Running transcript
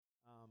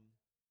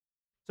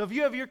So if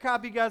you have your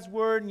copy of God's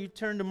Word and you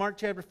turn to Mark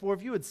chapter 4,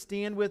 if you would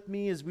stand with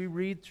me as we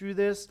read through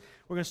this.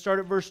 We're going to start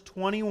at verse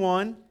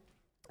 21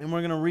 and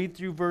we're going to read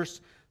through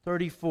verse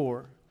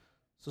 34.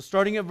 So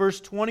starting at verse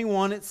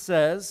 21 it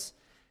says,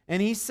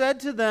 "And he said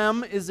to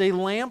them, Is a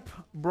lamp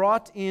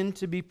brought in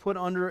to be put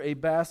under a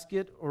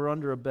basket or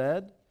under a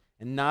bed,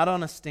 and not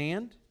on a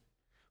stand?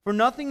 For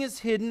nothing is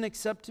hidden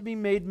except to be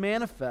made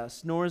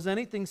manifest, nor is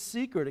anything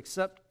secret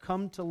except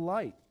come to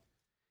light.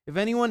 If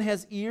anyone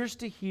has ears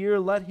to hear,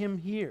 let him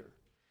hear.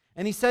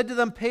 And he said to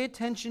them, Pay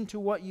attention to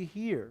what you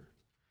hear.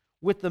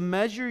 With the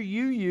measure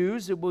you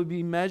use, it will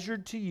be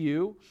measured to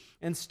you,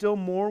 and still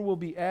more will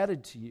be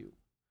added to you.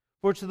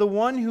 For to the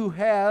one who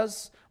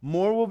has,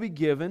 more will be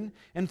given,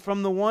 and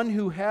from the one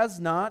who has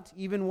not,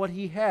 even what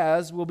he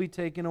has will be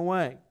taken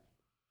away.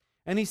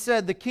 And he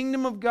said, The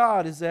kingdom of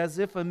God is as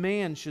if a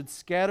man should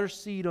scatter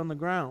seed on the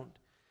ground.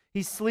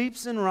 He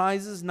sleeps and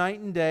rises night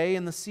and day,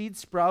 and the seed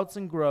sprouts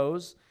and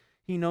grows,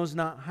 he knows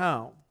not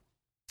how.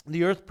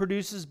 The earth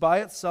produces by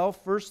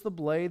itself first the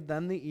blade,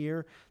 then the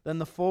ear, then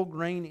the full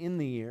grain in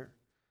the ear.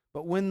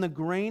 But when the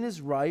grain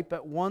is ripe,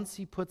 at once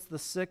he puts the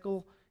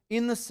sickle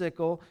in the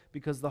sickle,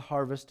 because the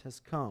harvest has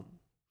come.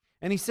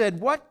 And he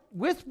said,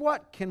 With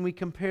what can we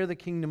compare the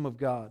kingdom of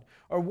God?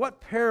 Or what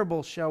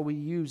parable shall we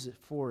use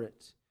for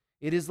it?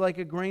 It is like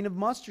a grain of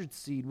mustard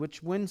seed,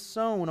 which when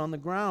sown on the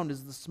ground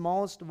is the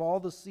smallest of all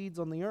the seeds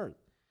on the earth.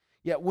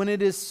 Yet when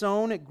it is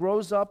sown, it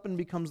grows up and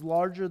becomes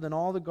larger than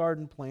all the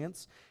garden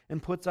plants,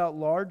 and puts out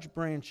large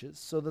branches,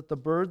 so that the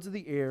birds of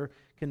the air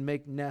can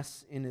make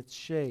nests in its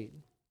shade.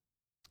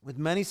 With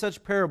many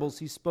such parables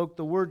he spoke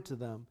the word to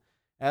them,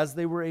 as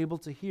they were able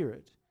to hear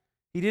it.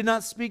 He did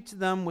not speak to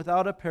them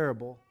without a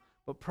parable,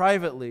 but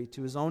privately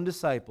to his own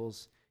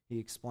disciples he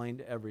explained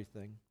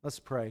everything." Let's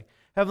pray.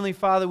 Heavenly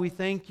Father, we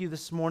thank you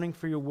this morning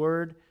for your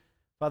word.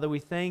 Father, we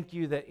thank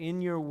you that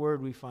in your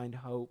word we find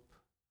hope,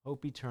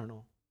 hope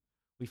eternal.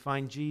 We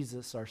find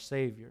Jesus, our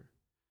Savior.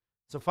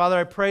 So, Father,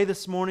 I pray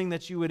this morning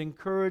that you would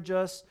encourage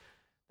us,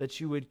 that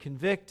you would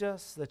convict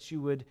us, that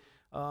you would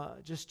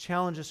just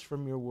challenge us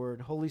from your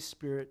word. Holy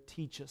Spirit,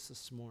 teach us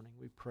this morning,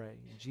 we pray.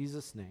 In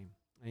Jesus' name,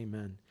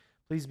 amen.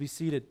 Please be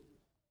seated.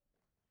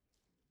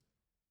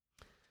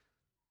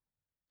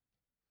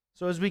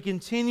 So as we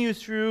continue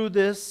through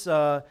this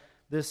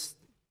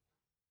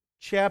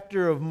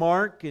chapter of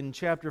Mark, in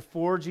chapter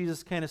 4,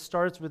 Jesus kind of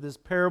starts with his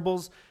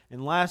parables.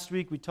 And last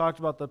week we talked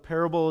about the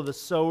parable of the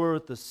sower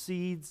with the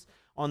seeds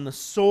on the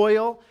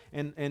soil.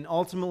 And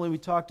ultimately we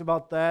talked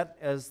about that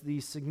as the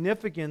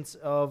significance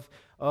of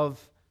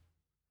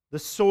the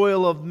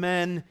soil of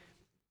men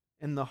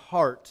and the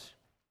heart.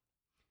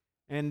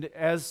 And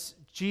as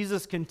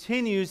Jesus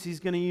continues,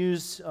 he's going to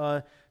use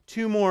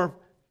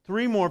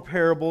three more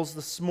parables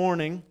this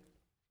morning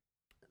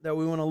that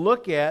we want to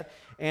look at.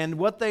 And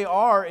what they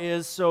are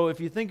is, so if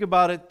you think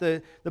about it,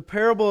 the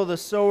parable of the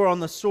sower on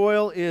the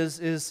soil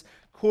is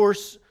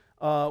course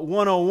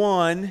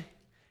 101.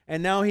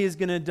 And now he is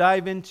going to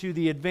dive into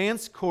the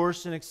advanced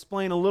course and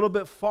explain a little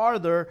bit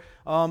farther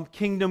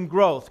kingdom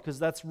growth, because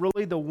that's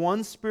really the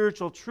one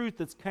spiritual truth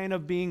that's kind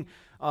of being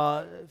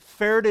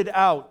ferreted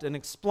out and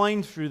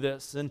explained through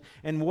this.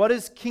 And what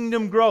is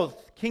kingdom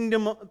growth?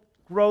 Kingdom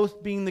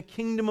growth being the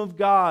kingdom of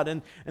God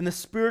and the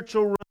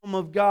spiritual realm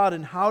of God,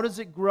 and how does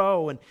it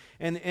grow?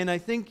 And I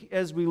think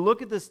as we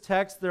look at this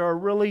text, there are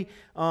really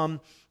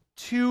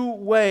two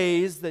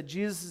ways that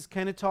Jesus is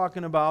kind of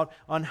talking about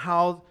on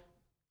how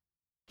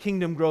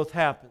kingdom growth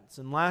happens.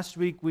 And last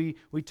week we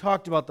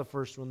talked about the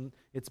first one.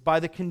 It's by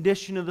the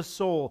condition of the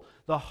soul,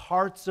 the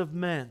hearts of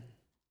men.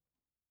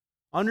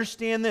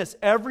 Understand this,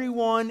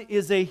 everyone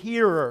is a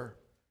hearer.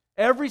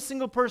 Every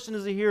single person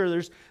is a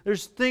hearer.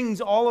 There's things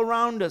all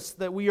around us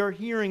that we are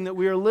hearing, that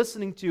we are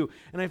listening to.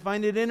 And I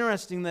find it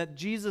interesting that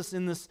Jesus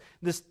in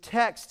this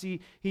text,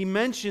 he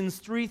mentions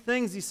three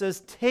things. He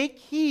says, take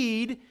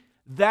heed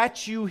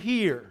that you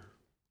hear.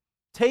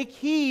 Take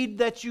heed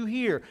that you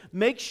hear.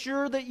 Make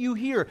sure that you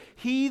hear.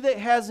 He that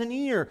has an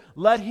ear,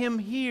 let him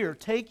hear.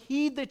 Take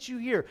heed that you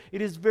hear. It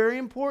is very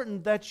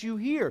important that you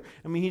hear.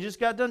 I mean, he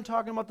just got done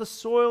talking about the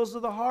soils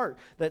of the heart,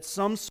 that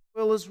some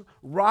soil is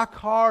rock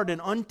hard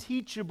and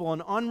unteachable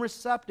and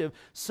unreceptive.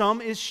 Some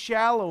is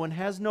shallow and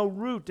has no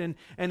root and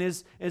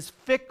is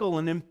fickle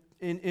and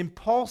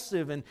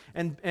impulsive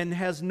and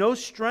has no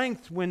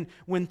strength when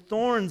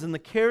thorns and the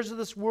cares of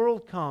this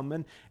world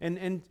come.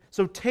 And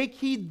so take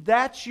heed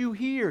that you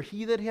hear.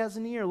 He that has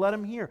an ear, let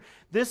him hear.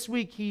 This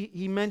week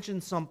he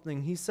mentioned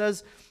something. He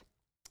says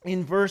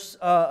in verse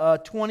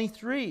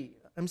 23,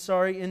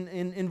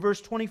 in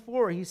verse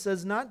 24, he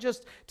says not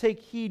just take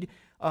heed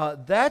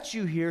that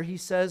you hear, he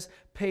says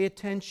pay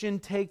attention,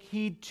 take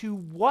heed to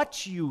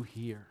what you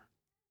hear.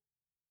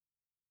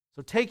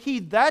 So take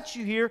heed that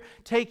you hear,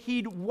 take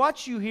heed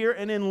what you hear.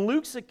 And in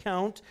Luke's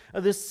account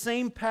of this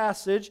same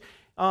passage,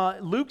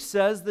 Luke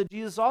says that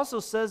Jesus also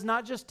says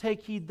not just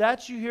take heed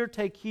that you hear,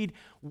 take heed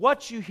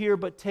what you hear,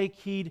 but take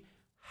heed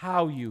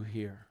how you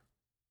hear.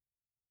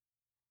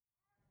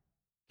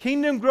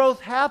 Kingdom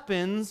growth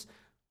happens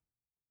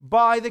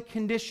by the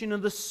condition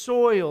of the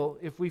soil,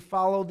 if we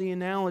follow the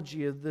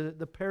analogy of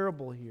the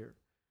parable here.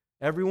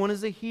 Everyone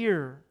is a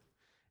hearer.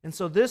 And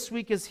so this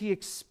week, as he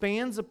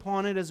expands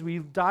upon it, as we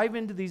dive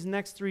into these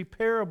next three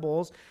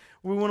parables,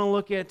 we want to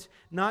look at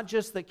not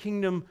just that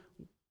kingdom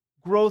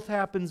growth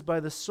happens by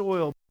the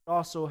soil, but it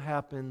also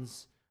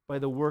happens by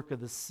the work of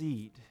the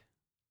seed,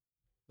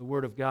 the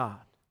Word of God.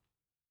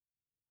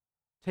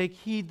 Take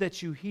heed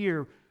that you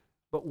hear,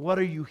 but what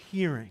are you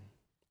hearing?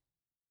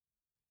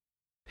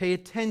 Pay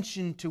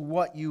attention to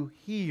what you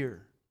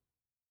hear.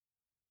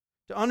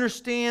 To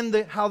understand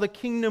how the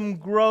kingdom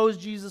grows,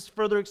 Jesus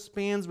further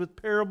expands with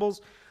parables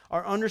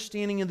our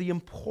understanding of the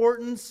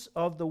importance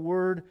of the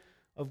Word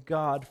of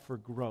God for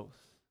growth.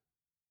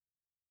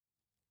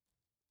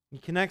 He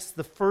connects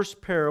the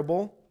first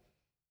parable,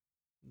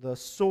 the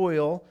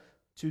soil,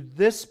 to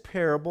this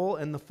parable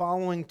and the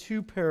following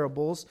two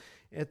parables.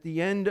 At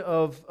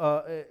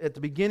the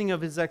beginning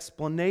of his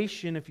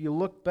explanation, if you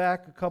look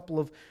back a couple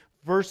of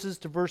verses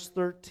to verse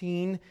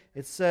 13,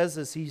 it says,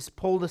 as he's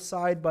pulled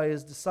aside by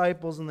his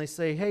disciples and they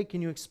say, hey,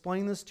 can you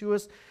explain this to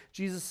us?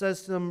 Jesus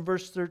says to them in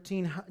verse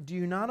 13, do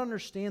you not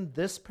understand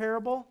this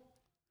parable?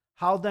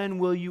 How then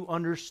will you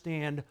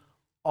understand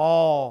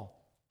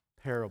all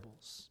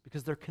parables?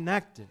 Because they're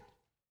connected.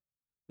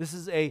 This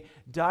is a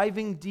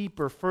diving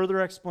deeper,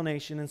 further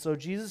explanation. And so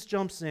Jesus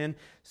jumps in,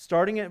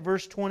 starting at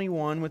verse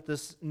 21 with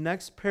this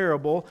next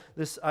parable,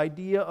 this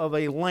idea of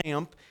a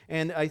lamp.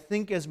 And I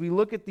think as we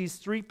look at these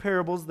three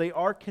parables, they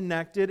are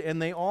connected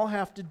and they all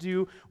have to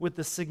do with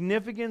the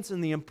significance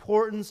and the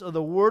importance of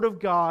the Word of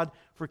God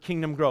for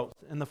kingdom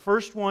growth. And the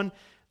first one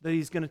that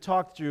he's going to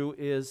talk through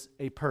is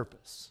a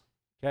purpose.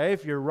 Okay,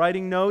 if you're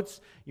writing notes,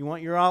 you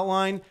want your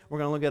outline, we're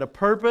going to look at a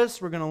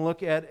purpose, we're going to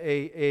look at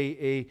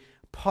a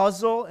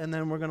puzzle, and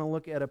then we're going to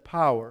look at a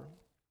power.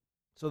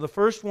 So the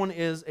first one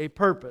is a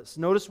purpose.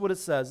 Notice what it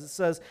says. It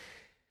says,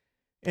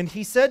 and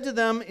he said to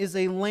them, is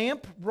a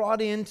lamp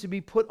brought in to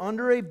be put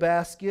under a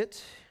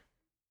basket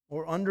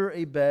or under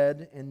a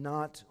bed and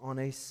not on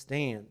a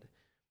stand?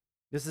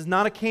 This is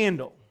not a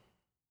candle.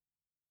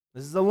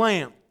 This is a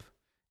lamp.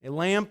 A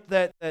lamp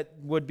that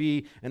would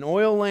be an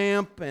oil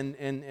lamp, and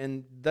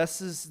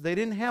they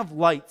didn't have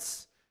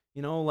lights.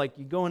 You know, like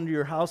you go into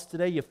your house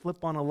today, you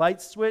flip on a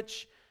light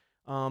switch.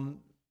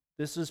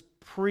 This is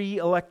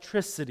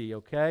pre-electricity,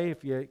 okay?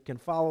 If you can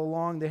follow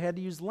along, they had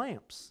to use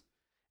lamps.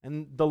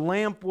 And the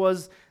lamp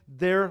was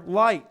their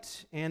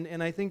light.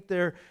 And I think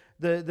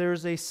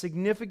there's a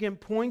significant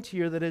point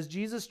here that as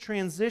Jesus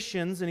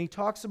transitions and he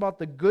talks about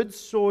the good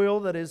soil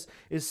that is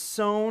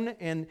sown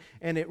and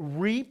it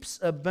reaps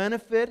a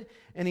benefit,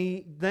 and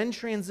he then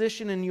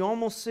transitions, and you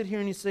almost sit here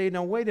and you say,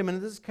 now wait a minute,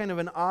 this is kind of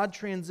an odd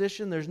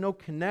transition, there's no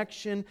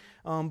connection,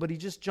 but he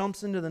just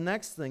jumps into the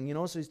next thing, you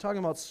know, so he's talking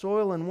about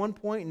soil in one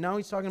point, and now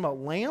he's talking about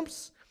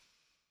lamps.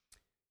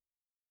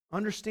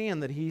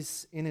 Understand that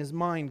he's, in his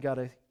mind, got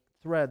a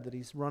thread that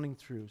he's running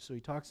through. So he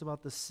talks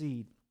about the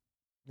seed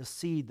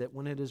that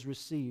when it is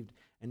received,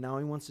 and now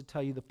he wants to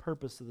tell you the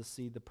purpose of the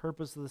seed. The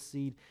purpose of the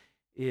seed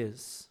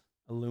is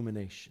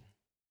illumination.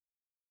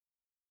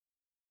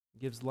 It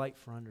gives light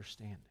for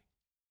understanding.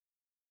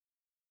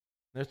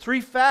 There are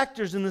three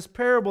factors in this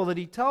parable that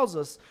he tells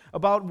us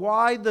about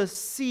why the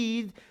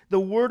seed, the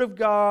Word of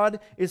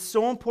God, is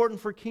so important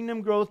for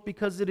kingdom growth,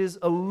 because it is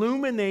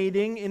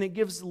illuminating and it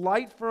gives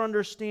light for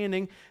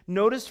understanding.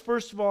 Notice,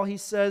 first of all, he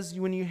says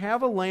when you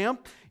have a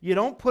lamp, you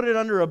don't put it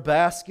under a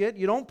basket,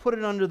 you don't put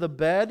it under the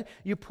bed,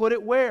 you put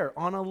it where?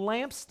 On a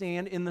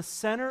lampstand in the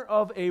center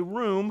of a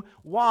room.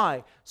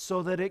 Why?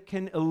 So that it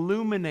can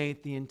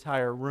illuminate the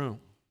entire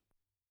room.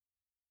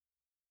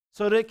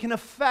 So that it can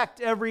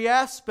affect every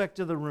aspect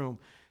of the room.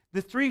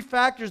 The three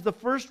factors, the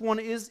first one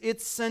is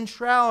its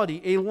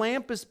centrality. A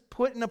lamp is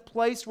put in a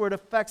place where it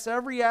affects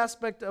every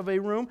aspect of a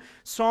room.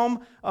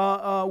 Psalm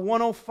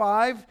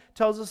 105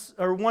 tells us,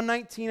 or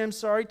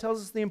 119,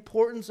 tells us the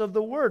importance of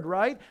the Word,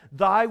 right?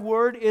 Thy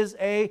Word is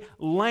a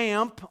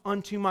lamp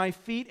unto my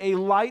feet, a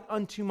light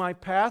unto my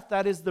path.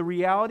 That is the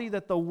reality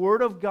that the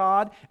Word of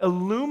God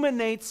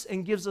illuminates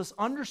and gives us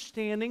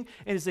understanding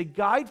and is a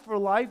guide for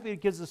life.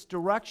 It gives us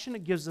direction,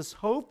 it gives us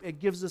hope, it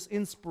gives us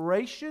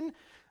inspiration,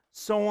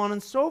 so on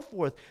and so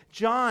forth.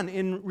 John,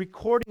 in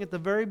recording at the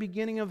very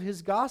beginning of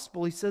his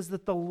gospel, he says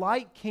that the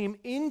light came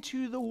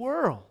into the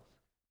world.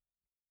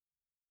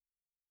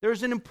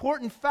 There's an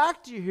important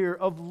factor here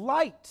of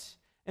light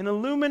and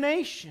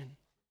illumination.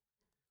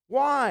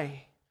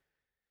 Why?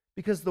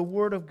 Because the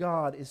Word of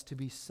God is to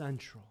be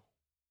central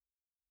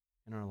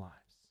in our lives.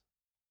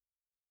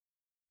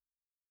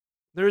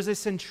 There is a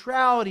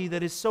centrality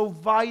that is so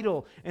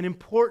vital and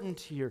important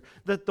here,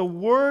 that the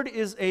Word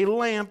is a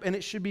lamp and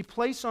it should be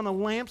placed on a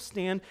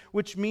lampstand,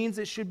 which means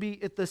it should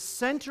be at the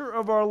center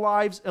of our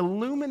lives,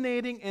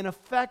 illuminating and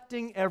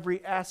affecting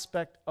every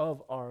aspect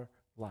of our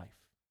life.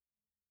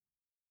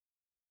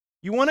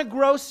 You want to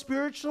grow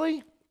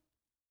spiritually?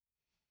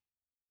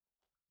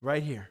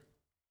 Right here.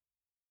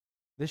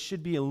 This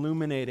should be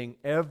illuminating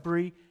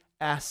every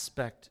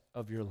aspect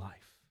of your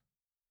life.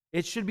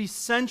 It should be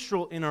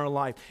central in our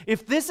life.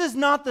 If this is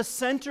not the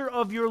center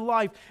of your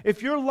life,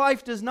 if your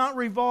life does not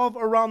revolve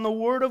around the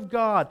Word of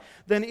God,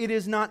 then it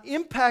is not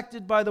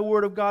impacted by the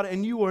Word of God,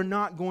 and you are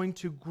not going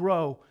to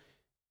grow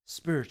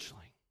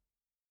spiritually.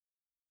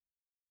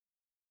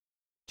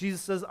 Jesus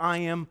says, I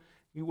am,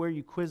 where are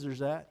you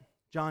quizzers at?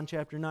 John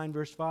chapter 9,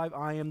 verse 5,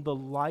 I am the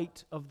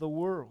light of the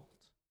world.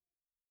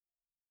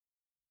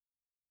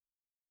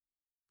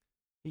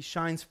 He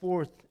shines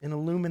forth and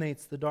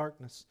illuminates the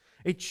darkness.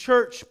 A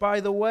church, by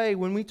the way,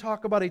 when we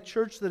talk about a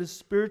church that is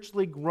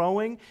spiritually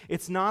growing,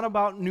 it's not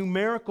about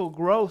numerical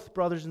growth,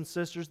 brothers and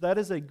sisters. That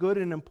is a good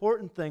and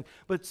important thing.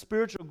 But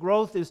spiritual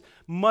growth is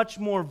much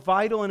more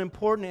vital and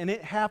important, and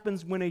it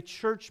happens when a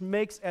church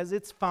makes as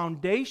its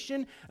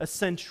foundation a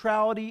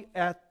centrality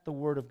at the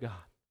Word of God.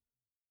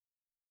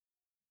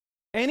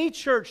 Any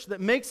church that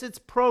makes its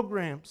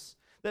programs,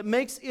 that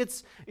makes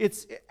its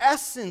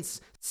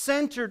essence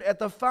centered at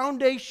the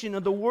foundation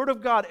of the Word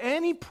of God.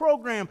 Any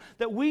program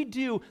that we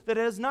do that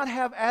does not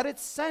have at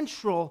its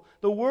central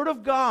the Word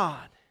of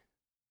God,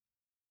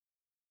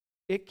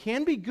 it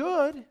can be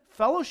good.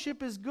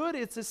 Fellowship is good.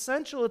 It's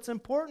essential. It's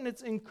important.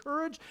 It's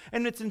encouraged.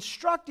 And it's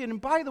instructed.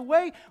 And by the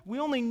way, we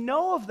only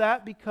know of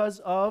that because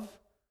of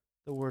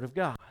the Word of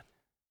God.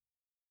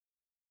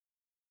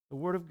 The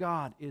Word of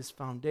God is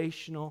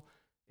foundational.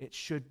 It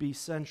should be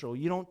central.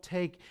 You don't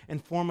take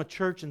and form a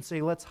church and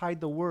say, let's hide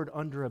the Word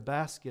under a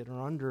basket or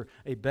under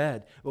a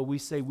bed. But we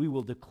say we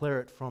will declare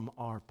it from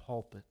our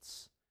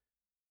pulpits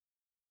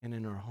and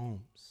in our homes.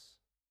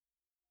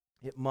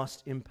 It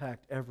must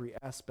impact every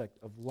aspect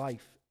of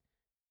life.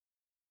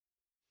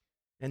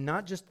 And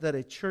not just that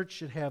a church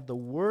should have the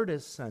Word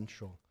as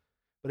central,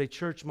 but a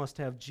church must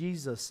have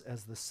Jesus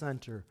as the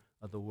center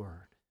of the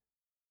Word.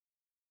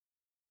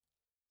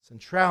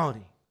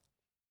 Centrality.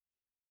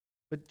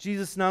 But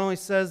Jesus not only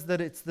says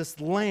that it's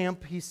this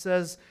lamp, He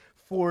says,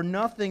 for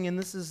nothing, and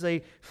this is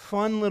a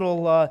fun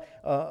little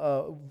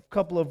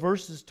couple of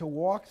verses to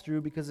walk through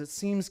because it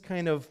seems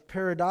kind of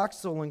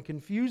paradoxical and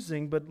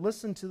confusing, but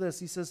listen to this.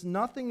 He says,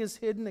 nothing is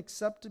hidden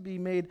except to be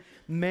made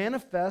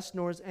manifest,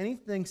 nor is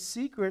anything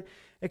secret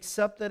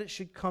except that it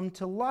should come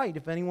to light.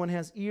 If anyone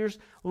has ears,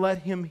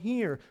 let him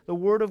hear. The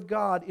Word of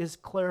God is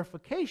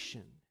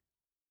clarification.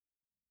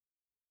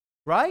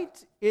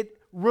 Right? It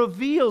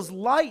reveals.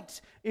 Light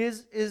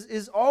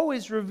is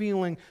always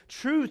revealing.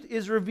 Truth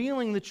is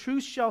revealing. The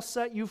truth shall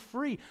set you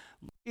free.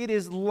 It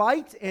is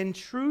light and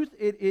truth.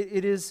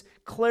 It is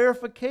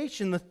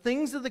clarification. The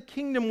things of the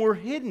kingdom were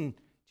hidden.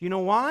 Do you know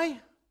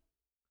why?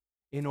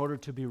 In order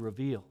to be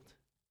revealed.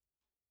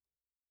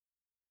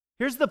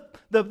 Here's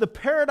the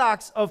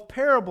paradox of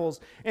parables.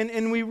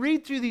 And we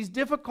read through these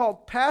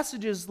difficult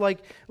passages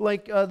like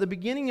the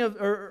beginning of,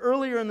 or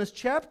earlier in this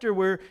chapter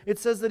where it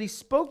says that He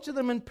spoke to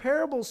them in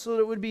parables so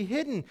that it would be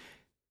hidden.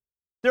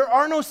 There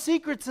are no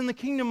secrets in the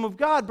kingdom of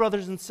God,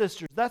 brothers and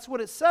sisters. That's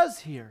what it says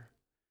here.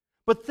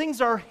 But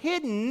things are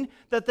hidden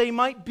that they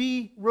might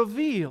be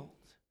revealed.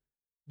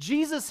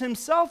 Jesus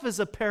Himself is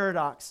a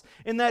paradox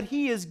in that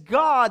He is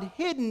God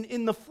hidden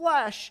in the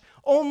flesh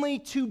only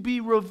to be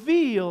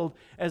revealed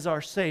as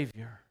our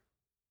Savior.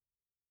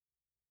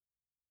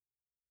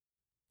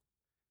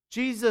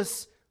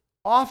 Jesus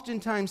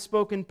oftentimes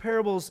spoke in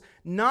parables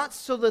not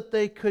so that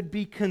they could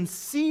be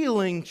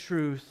concealing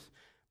truth,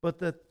 but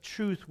that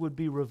truth would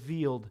be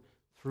revealed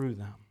through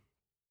them.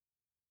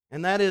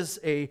 And that is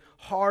a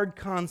hard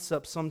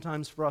concept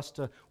sometimes for us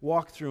to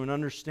walk through and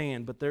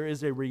understand, but there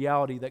is a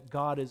reality that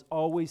God is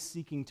always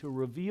seeking to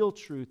reveal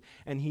truth,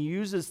 and He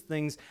uses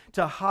things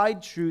to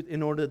hide truth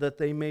in order that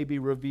they may be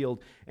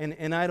revealed.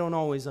 And I don't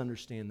always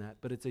understand that,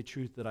 but it's a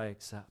truth that I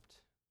accept.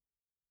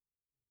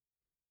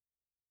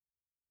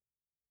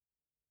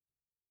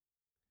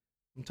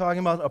 I'm talking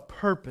about a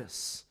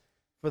purpose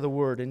for the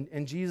Word,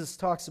 and Jesus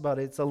talks about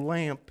it. It's a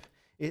lamp.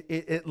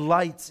 It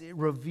lights, it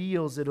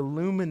reveals, it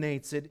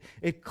illuminates,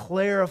 it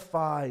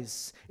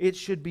clarifies. It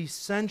should be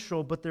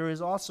central, but there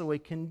is also a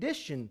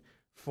condition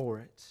for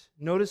it.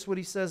 Notice what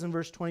He says in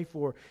verse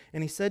 24.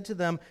 And He said to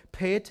them,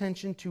 pay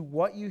attention to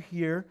what you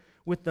hear.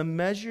 With the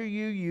measure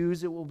you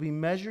use, it will be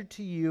measured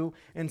to you,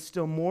 and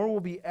still more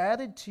will be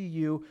added to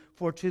you.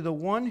 For to the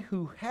one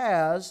who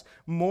has,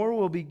 more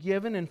will be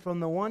given, and from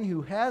the one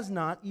who has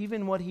not,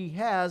 even what he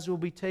has will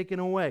be taken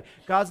away.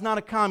 God's not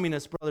a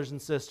communist, brothers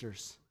and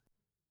sisters.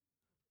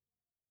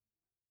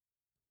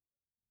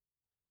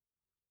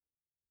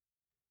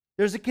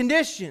 There's a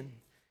condition.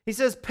 He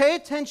says, pay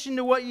attention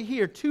to what you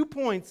hear. 2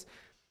 points.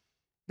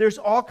 There's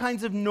all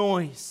kinds of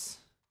noise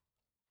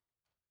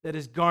that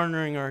is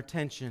garnering our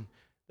attention,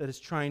 that is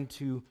trying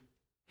to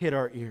hit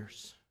our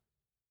ears.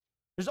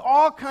 There's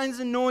all kinds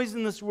of noise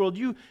in this world.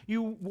 You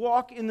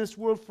walk in this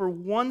world for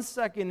 1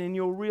 second and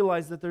you'll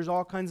realize that there's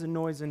all kinds of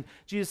noise. And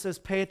Jesus says,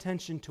 pay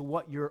attention to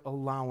what you're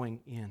allowing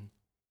in.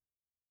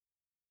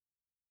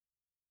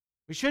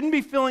 We shouldn't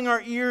be filling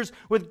our ears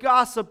with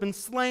gossip and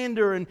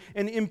slander and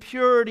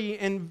impurity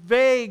and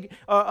vague,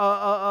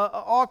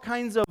 all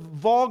kinds of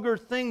vulgar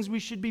things. We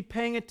should be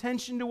paying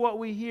attention to what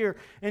we hear.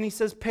 And he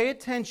says, pay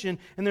attention.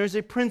 And there's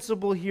a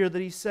principle here that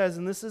he says,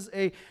 and this is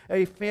a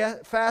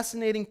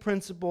fascinating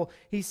principle.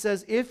 He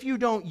says, if you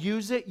don't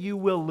use it, you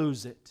will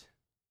lose it.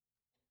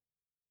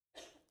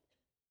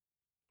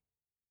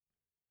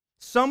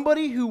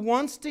 Somebody who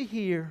wants to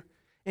hear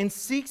and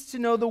seeks to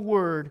know the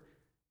word,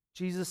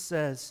 Jesus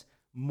says,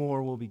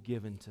 more will be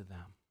given to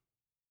them.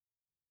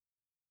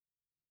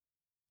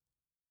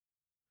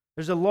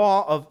 There's a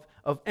law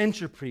of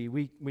entropy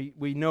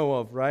we know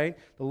of, right?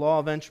 The law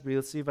of entropy.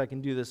 Let's see if I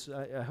can do this.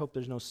 I hope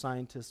there's no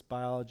scientists,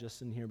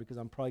 biologists in here because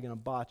I'm probably going to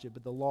botch it.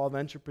 But the law of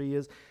entropy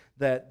is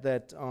that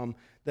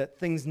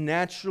things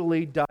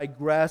naturally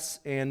digress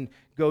and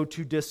go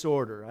to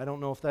disorder. I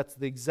don't know if that's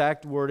the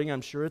exact wording. I'm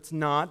sure it's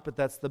not, but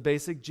that's the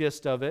basic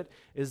gist of it,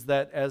 is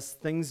that as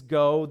things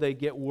go, they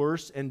get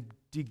worse and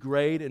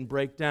degrade and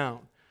break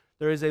down.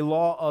 There is a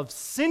law of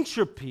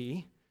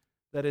syntropy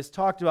that is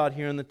talked about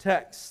here in the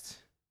text.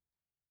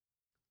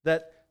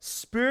 That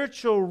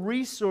spiritual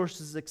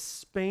resources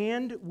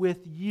expand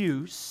with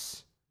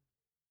use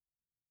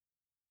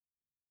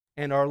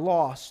and are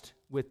lost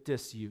with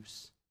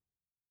disuse.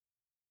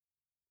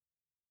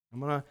 I'm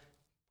going to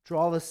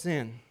draw this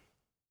in.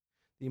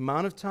 The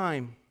amount of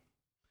time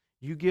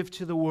you give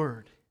to the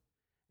Word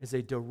is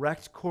a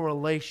direct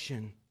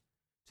correlation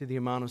to the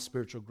amount of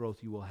spiritual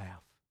growth you will have.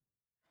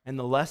 And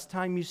the less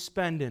time you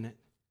spend in it,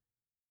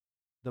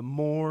 the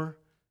more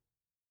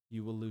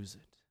you will lose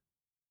it.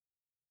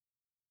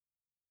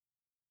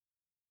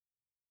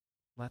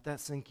 Let that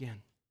sink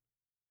in.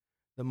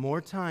 The more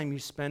time you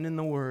spend in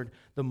the Word,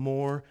 the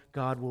more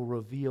God will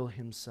reveal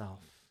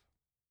Himself.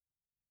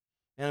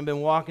 And I've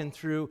been walking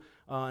through,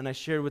 and I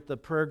shared with the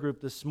prayer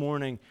group this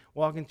morning,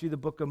 walking through the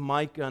book of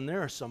Micah, and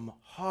there are some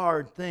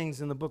hard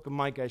things in the book of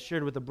Micah. I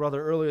shared with a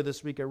brother earlier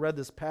this week. I read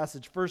this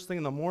passage first thing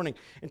in the morning,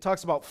 and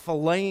talks about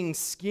filleting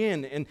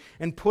skin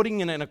and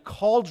putting it in a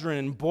cauldron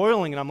and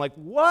boiling, and I'm like,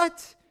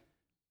 what?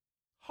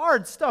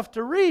 Hard stuff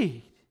to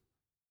read.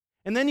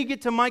 And then you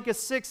get to Micah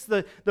 6,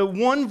 the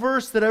one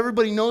verse that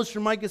everybody knows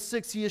from Micah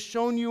 6. He has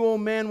shown you, O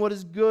man, what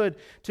is good,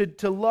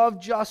 to love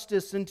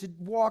justice and to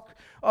walk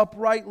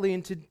uprightly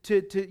and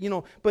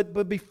to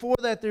but before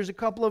that there's a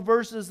couple of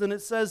verses and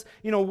it says,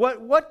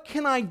 what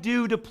can I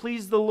do to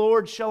please the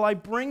Lord? Shall I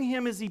bring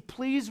him? Is he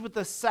pleased with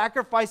the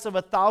sacrifice of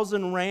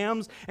 1,000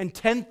 rams and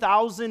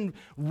 10,000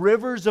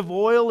 rivers of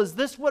oil? Is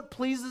this what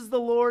pleases the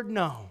Lord?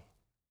 No.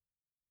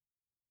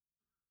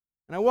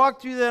 And I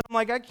walked through that, I'm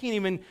like, I can't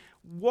even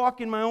walk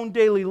in my own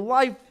daily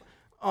life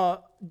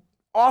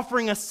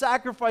offering a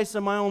sacrifice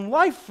of my own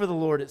life for the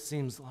Lord, it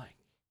seems like.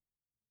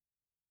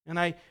 And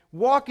I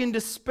walk in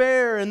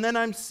despair, and then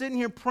I'm sitting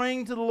here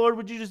praying to the Lord,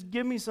 would you just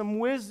give me some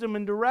wisdom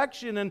and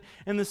direction?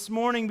 And this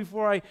morning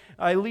before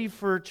I leave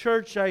for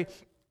church,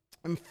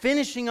 I'm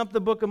finishing up the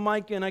book of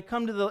Micah, and I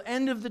come to the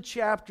end of the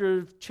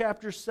chapter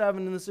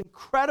 7, in this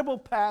incredible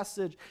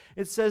passage.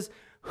 It says,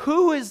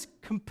 who is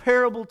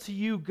comparable to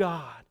you,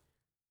 God?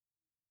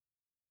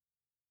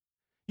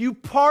 You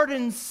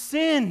pardon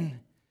sin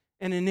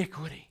and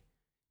iniquity.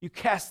 You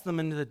cast them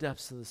into the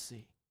depths of the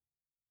sea.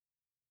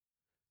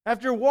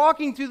 After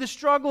walking through the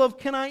struggle of,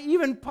 can I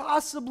even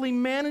possibly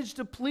manage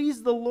to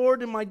please the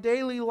Lord in my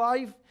daily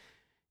life?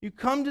 You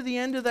come to the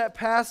end of that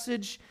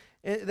passage,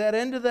 that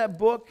end of that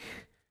book,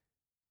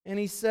 and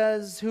he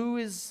says, who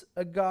is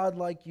a God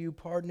like you,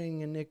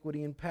 pardoning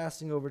iniquity and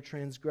passing over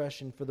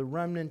transgression for the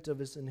remnant of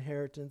his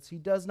inheritance? He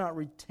does not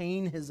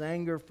retain his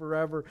anger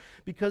forever,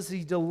 because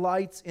he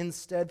delights in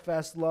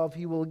steadfast love.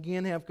 He will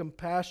again have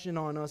compassion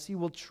on us. He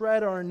will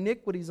tread our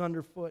iniquities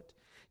underfoot.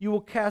 You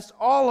will cast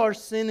all our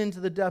sin into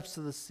the depths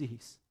of the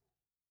seas.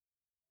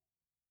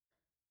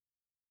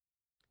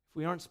 If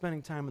we aren't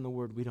spending time in the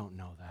Word, we don't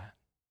know that.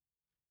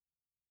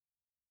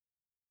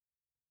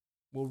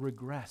 We'll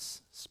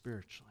regress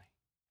spiritually.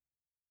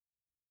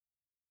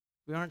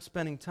 We aren't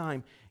spending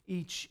time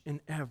each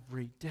and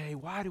every day.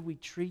 Why do we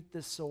treat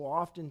this so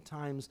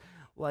oftentimes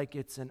like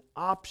it's an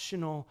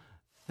optional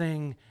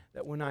thing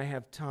that when I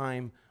have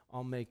time,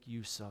 I'll make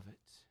use of it?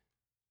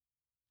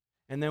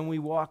 And then we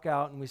walk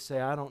out and we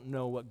say, I don't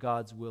know what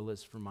God's will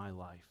is for my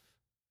life.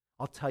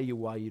 I'll tell you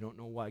why you don't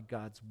know why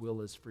God's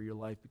will is for your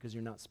life, because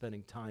you're not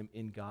spending time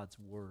in God's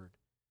Word.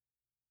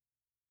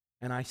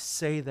 And I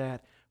say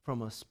that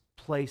from a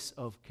place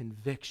of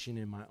conviction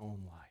in my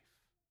own life,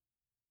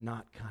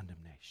 not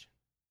condemnation.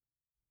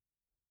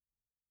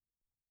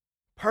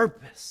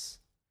 Purpose.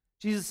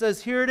 Jesus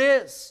says, here it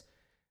is.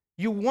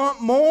 You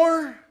want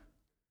more?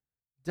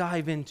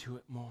 Dive into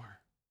it more.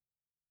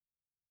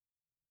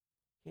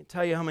 I can't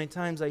tell you how many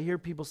times I hear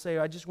people say,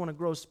 I just want to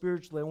grow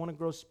spiritually. I want to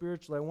grow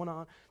spiritually. I want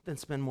to then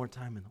spend more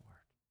time in the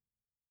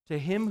Word. To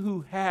him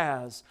who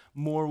has,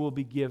 more will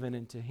be given,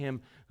 and to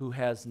him who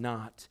has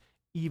not,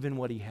 even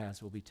what he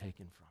has will be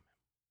taken from him.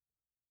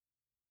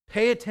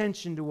 Pay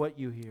attention to what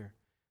you hear.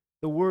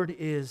 The Word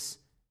is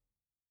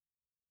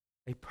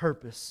a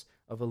purpose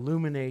of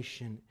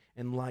illumination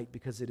and light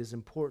because it is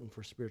important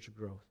for spiritual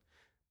growth.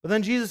 But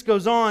then Jesus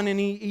goes on and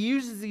he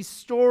uses these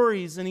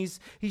stories and he's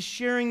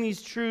sharing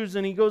these truths,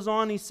 and he goes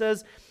on, he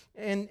says,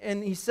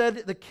 and he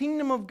said, the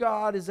kingdom of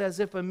God is as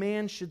if a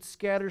man should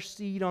scatter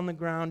seed on the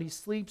ground. He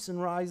sleeps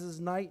and rises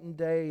night and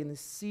day, and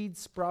his seed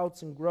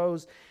sprouts and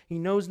grows. He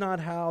knows not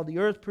how. The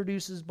earth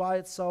produces by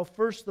itself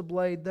first the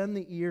blade, then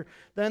the ear,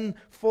 then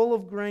full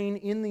of grain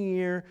in the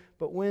ear.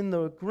 But when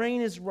the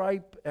grain is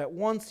ripe, at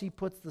once he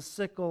puts the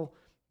sickle,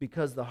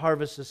 because the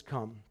harvest has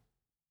come.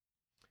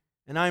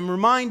 And I'm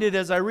reminded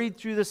as I read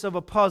through this of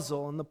a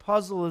puzzle, and the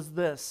puzzle is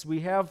this.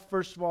 We have,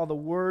 first of all, the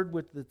Word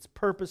with its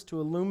purpose to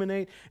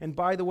illuminate. And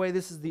by the way,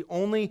 this is the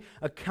only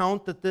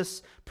account that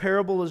this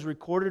parable is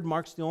recorded.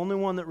 Mark's the only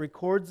one that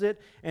records it.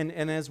 And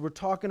as we're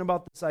talking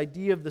about this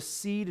idea of the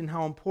seed and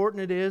how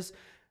important it is,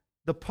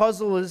 the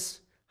puzzle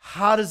is,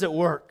 how does it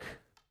work?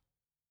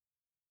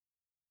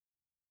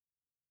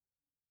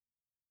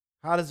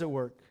 How does it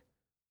work?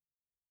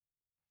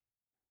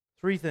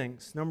 Three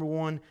things. Number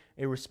one,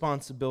 a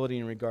responsibility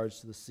in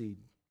regards to the seed.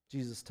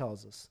 Jesus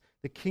tells us.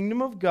 The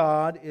kingdom of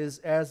God is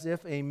as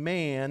if a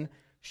man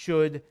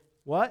should,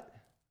 what?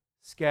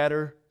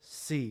 Scatter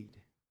seed.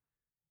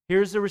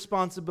 Here's the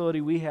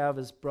responsibility we have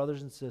as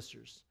brothers and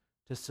sisters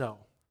to sow.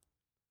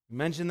 We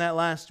mentioned that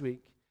last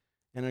week,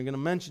 and I'm going to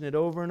mention it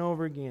over and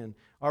over again.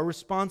 Our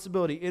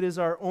responsibility, it is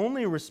our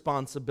only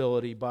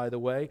responsibility, by the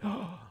way.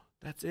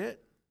 That's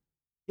it?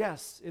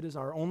 Yes, it is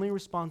our only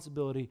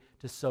responsibility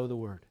to sow the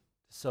word.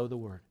 Sow the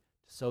word,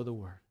 sow the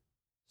word,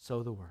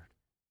 sow the word.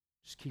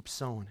 Just keep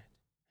sowing it.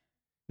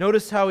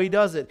 Notice how he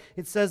does it.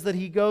 It says that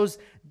he goes,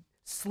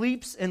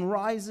 sleeps and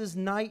rises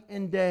night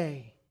and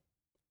day.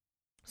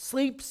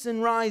 Sleeps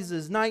and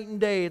rises night and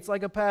day. It's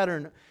like a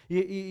pattern.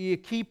 You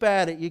keep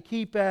at it. You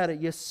keep at it.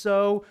 You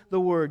sow the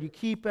word. You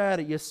keep at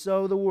it. You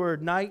sow the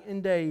word night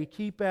and day. You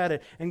keep at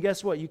it. And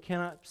guess what? You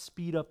cannot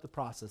speed up the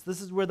process.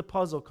 This is where the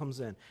puzzle comes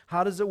in.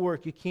 How does it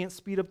work? You can't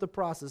speed up the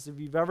process. If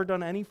you've ever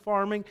done any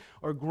farming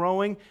or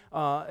growing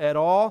at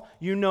all,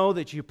 you know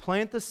that you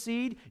plant the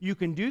seed. You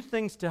can do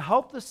things to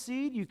help the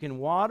seed. You can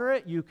water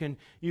it. You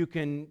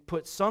can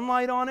put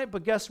sunlight on it.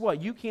 But guess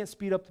what? You can't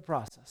speed up the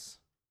process.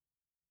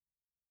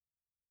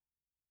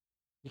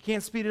 You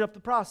can't speed it up the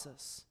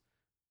process.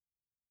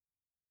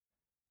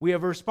 We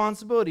have a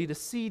responsibility to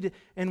seed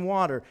and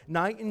water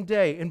night and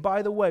day. And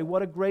by the way,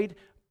 what a great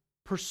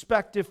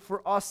perspective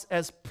for us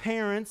as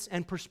parents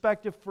and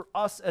perspective for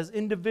us as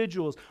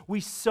individuals. We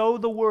sow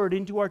the word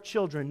into our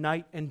children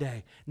night and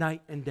day,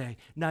 night and day,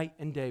 night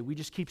and day. We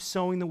just keep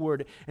sowing the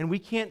word. And we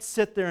can't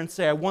sit there and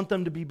say, I want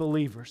them to be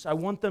believers. I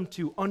want them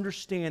to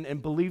understand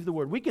and believe the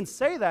word. We can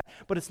say that,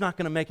 but it's not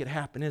going to make it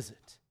happen, is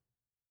it?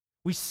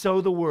 We sow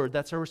the word.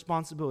 That's our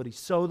responsibility.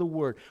 Sow the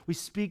word. We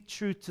speak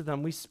truth to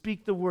them. We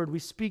speak the word. We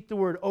speak the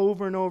word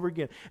over and over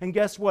again. And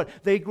guess what?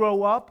 They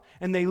grow up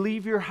and they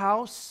leave your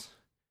house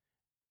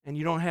and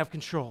you don't have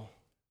control.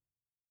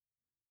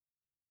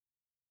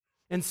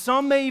 And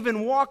some may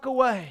even walk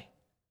away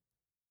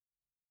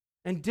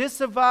and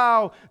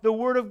disavow the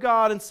word of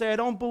God and say, I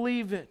don't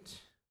believe it.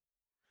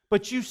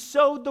 But you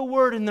sowed the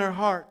word in their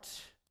heart.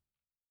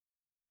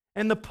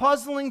 And the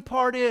puzzling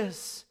part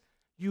is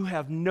you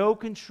have no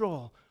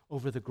control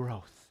over the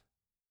growth.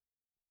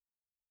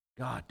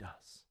 God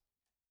does.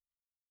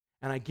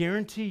 And I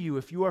guarantee you,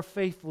 if you are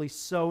faithfully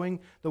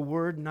sowing the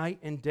word night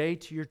and day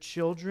to your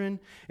children,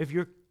 if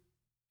you're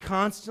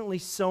constantly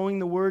sowing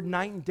the word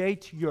night and day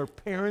to your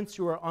parents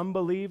who are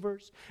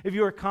unbelievers, if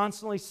you are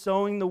constantly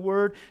sowing the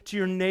word to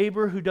your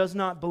neighbor who does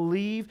not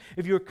believe,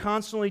 if you're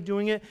constantly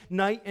doing it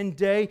night and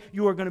day,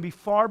 you are going to be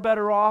far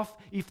better off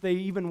if they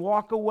even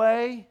walk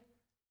away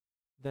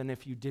than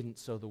if you didn't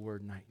sow the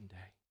word night and day.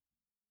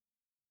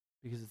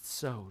 Because it's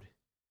sowed.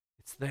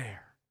 It's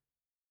there.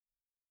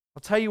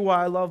 I'll tell you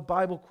why I love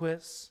Bible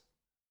quiz.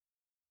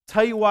 I'll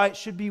tell you why it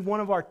should be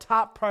one of our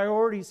top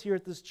priorities here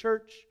at this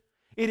church.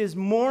 It is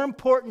more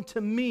important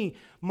to me.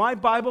 My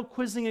Bible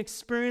quizzing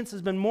experience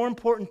has been more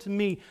important to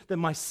me than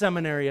my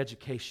seminary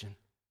education.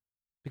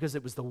 Because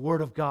it was the Word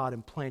of God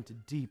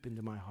implanted deep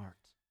into my heart.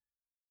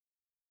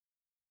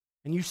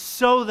 And you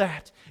sow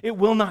that, it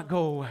will not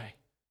go away.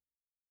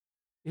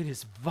 It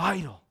is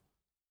vital.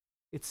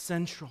 It's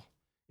central.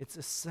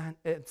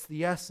 It's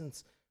the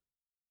essence.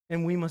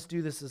 And we must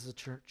do this as a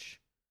church.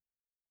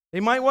 They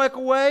might walk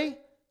away,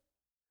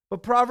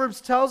 but Proverbs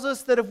tells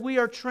us that if we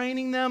are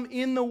training them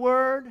in the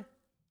Word,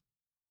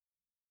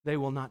 they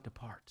will not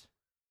depart.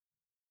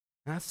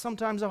 And that's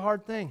sometimes a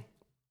hard thing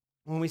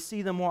when we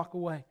see them walk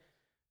away.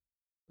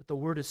 But the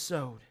Word is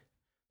sowed.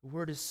 The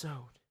Word is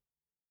sowed.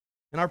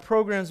 And our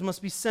programs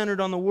must be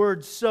centered on the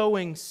Word,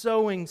 sowing,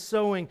 sowing,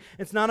 sowing.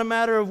 It's not a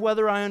matter of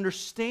whether I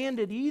understand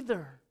it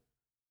either,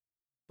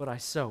 but I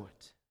sow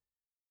it.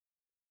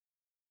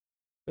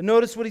 But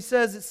notice what he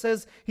says. It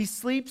says, he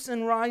sleeps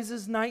and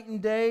rises night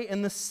and day,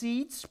 and the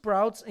seed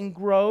sprouts and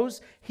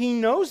grows. He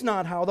knows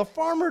not how. The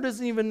farmer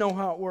doesn't even know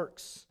how it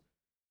works.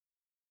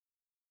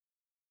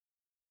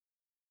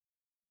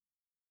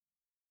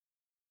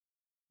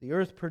 The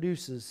earth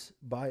produces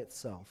by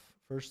itself,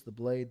 first the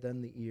blade,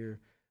 then the ear,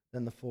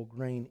 then the full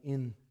grain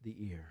in the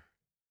ear.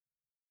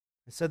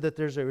 I said that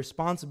there's a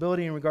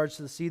responsibility in regards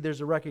to the seed.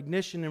 There's a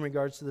recognition in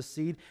regards to the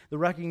seed. The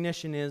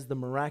recognition is the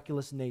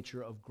miraculous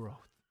nature of growth.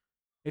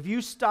 If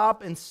you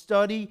stop and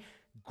study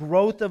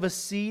growth of a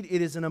seed,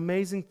 it is an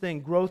amazing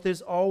thing. Growth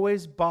is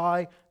always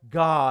by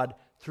God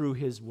through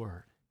His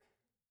Word.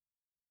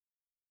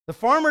 The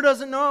farmer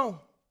doesn't know.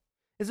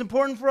 It's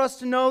important for us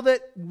to know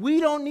that we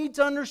don't need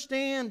to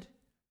understand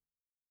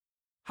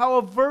how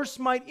a verse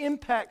might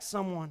impact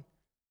someone.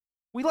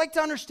 We like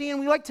to understand,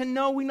 we like to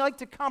know, we like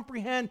to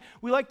comprehend,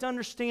 we like to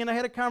understand. I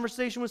had a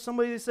conversation with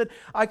somebody that said,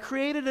 I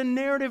created a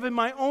narrative in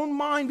my own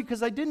mind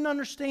because I didn't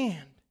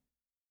understand.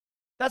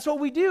 That's what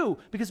we do,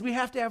 because we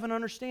have to have an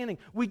understanding.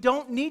 We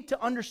don't need to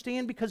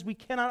understand because we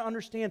cannot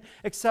understand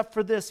except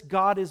for this.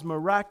 God is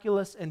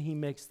miraculous and He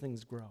makes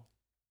things grow.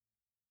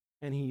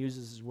 And He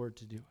uses His Word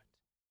to do it.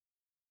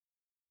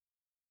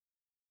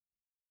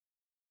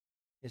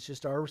 It's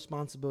just our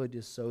responsibility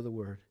to sow the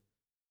Word.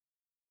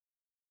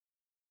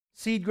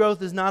 Seed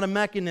growth is not a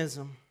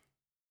mechanism.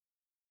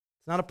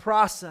 It's not a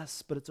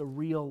process, but it's a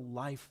real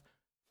life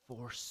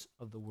force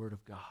of the Word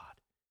of God.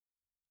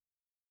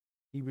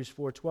 Hebrews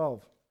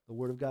 4:12, the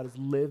Word of God is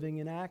living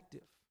and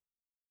active.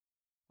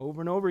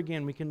 Over and over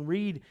again, we can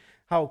read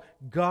how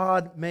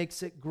God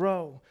makes it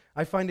grow.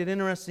 I find it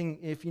interesting,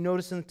 if you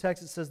notice in the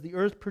text, it says the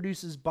earth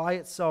produces by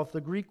itself.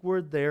 The Greek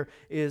word there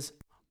is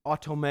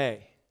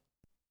autome.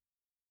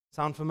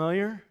 Sound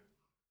familiar?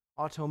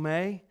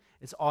 Autome.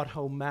 It's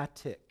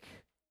automatic.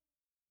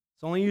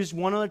 It's only used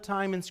one other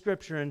time in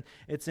Scripture, and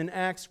it's in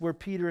Acts where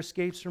Peter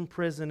escapes from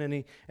prison,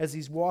 and as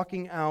he's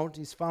walking out,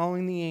 he's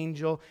following the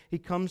angel. He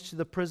comes to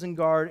the prison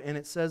guard, and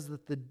it says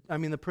that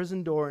the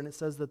prison door, and it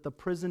says that the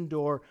prison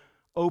door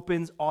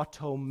opens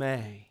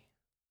autome,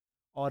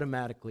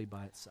 automatically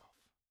by itself.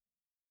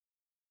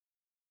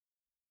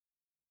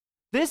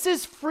 This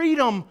is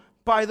freedom,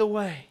 by the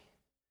way.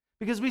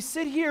 Because we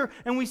sit here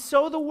and we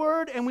sow the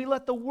Word and we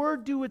let the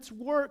Word do its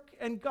work,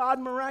 and God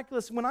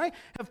miraculous. When I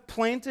have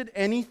planted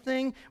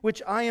anything,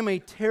 which I am a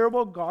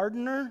terrible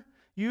gardener,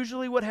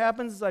 usually what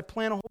happens is I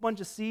plant a whole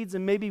bunch of seeds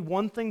and maybe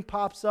one thing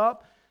pops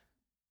up.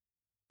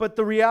 But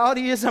the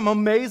reality is I'm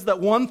amazed that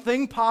one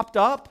thing popped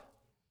up.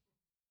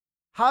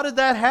 How did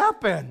that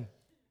happen?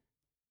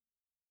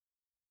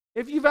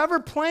 If you've ever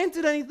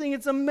planted anything,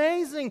 it's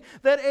amazing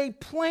that a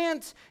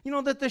plant,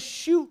 that the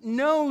shoot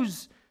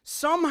knows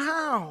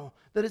somehow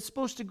that it's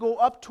supposed to go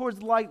up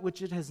towards light,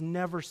 which it has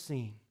never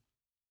seen.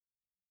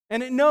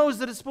 And it knows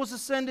that it's supposed to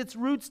send its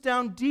roots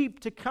down deep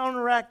to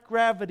counteract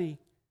gravity.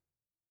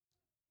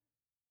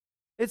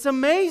 It's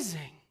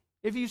amazing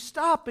if you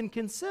stop and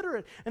consider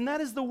it. And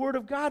that is the Word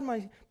of God,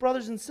 my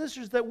brothers and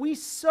sisters, that we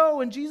sow.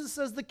 And Jesus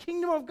says the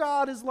kingdom of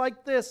God is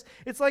like this.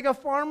 It's like a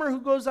farmer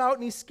who goes out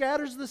and he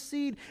scatters the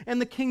seed,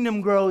 and the kingdom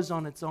grows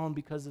on its own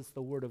because it's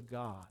the Word of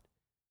God.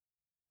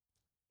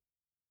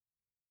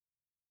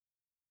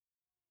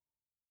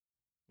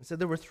 I said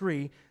there were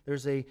three.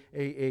 There's a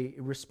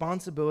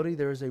responsibility,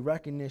 there is a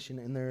recognition,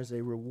 and there is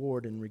a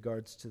reward in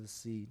regards to the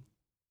seed.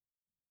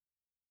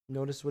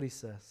 Notice what he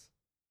says.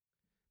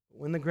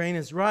 When the grain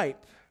is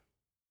ripe,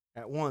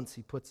 at once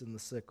he puts in the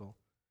sickle,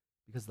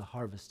 because the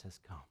harvest has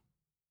come.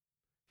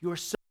 You are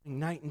sowing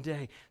night and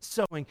day.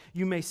 Sowing,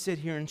 you may sit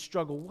here and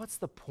struggle. What's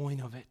the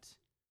point of it?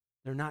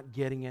 They're not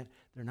getting it.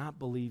 They're not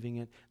believing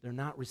it. They're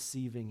not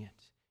receiving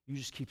it. You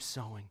just keep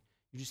sowing.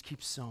 You just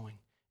keep sowing.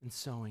 And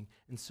sowing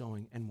and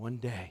sowing, and one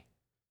day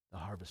the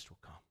harvest will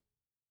come.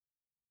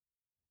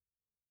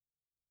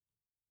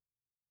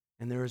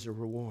 And there is a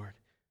reward.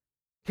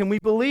 Can we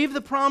believe the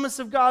promise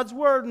of God's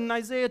word in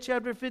Isaiah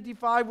chapter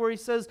 55 where he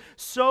says,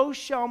 so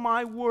shall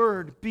my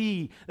word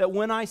be, that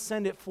when I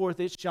send it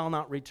forth, it shall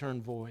not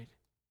return void.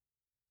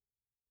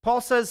 Paul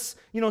says,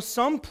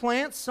 some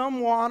plant, some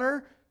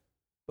water,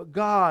 but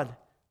God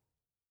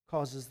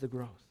causes the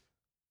growth.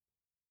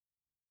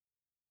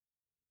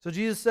 So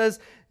Jesus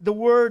says the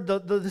word,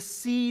 the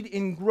seed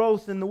in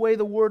growth, and the way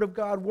the Word of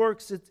God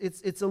works,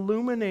 it's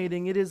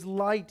illuminating, it is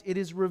light, it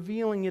is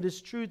revealing, it is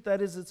truth,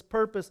 that is its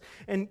purpose.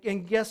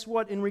 And guess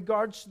what? In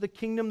regards to the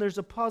kingdom, there's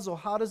a puzzle.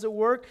 How does it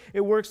work? It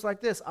works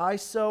like this. I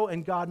sow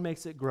and God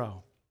makes it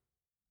grow.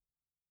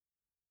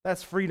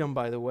 That's freedom,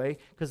 by the way,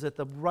 because at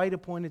the right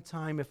appointed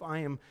time, if I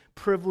am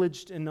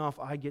privileged enough,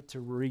 I get to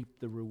reap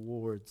the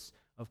rewards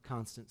of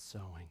constant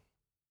sowing.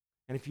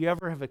 And if you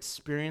ever have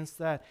experienced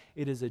that,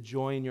 it is a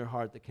joy in your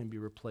heart that can be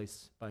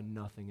replaced by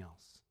nothing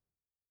else.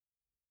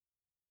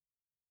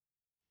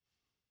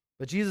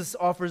 But Jesus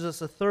offers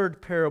us a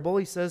third parable.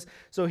 He says,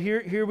 so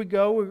here we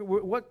go.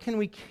 What can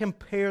we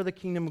compare the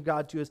kingdom of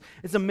God to?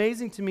 It's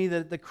amazing to me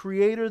that the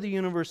creator of the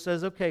universe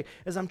says, okay,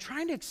 as I'm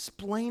trying to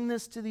explain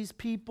this to these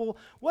people,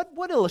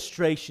 what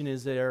illustration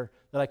is there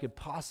that I could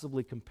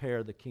possibly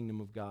compare the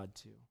kingdom of God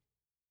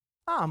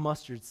to?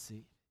 Mustard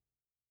seed.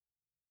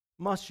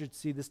 Mustard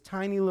seed, this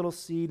tiny little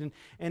seed,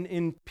 and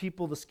in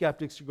people, the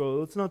skeptics who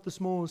go, it's not the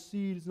smallest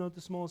seed, it's not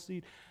the smallest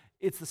seed.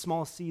 It's the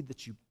smallest seed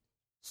that you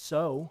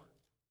sow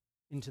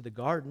into the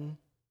garden.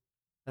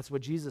 That's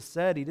what Jesus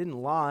said. He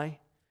didn't lie.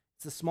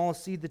 It's the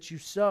smallest seed that you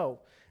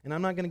sow. And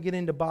I'm not going to get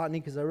into botany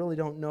because I really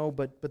don't know,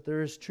 but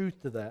there is truth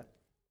to that.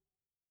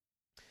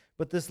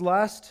 But this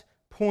last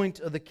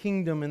point of the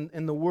kingdom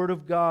and the Word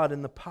of God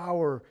and the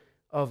power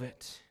of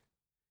it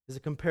is a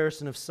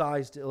comparison of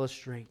size to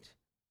illustrate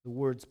the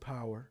word's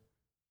power.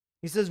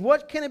 He says,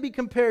 what can it be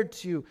compared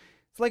to?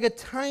 It's like a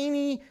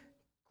tiny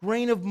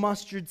grain of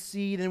mustard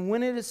seed, and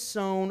when it is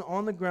sown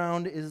on the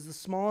ground, it is the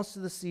smallest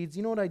of the seeds.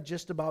 You know what I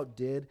just about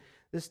did?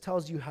 This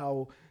tells you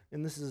how,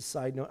 and this is a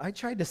side note, I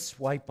tried to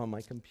swipe on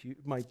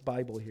my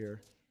Bible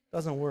here.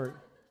 Doesn't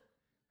work.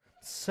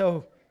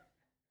 So,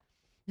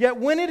 yet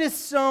when it is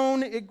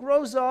sown, it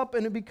grows up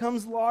and it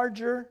becomes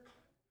larger,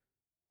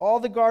 all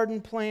the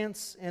garden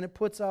plants, and it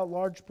puts out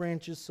large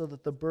branches so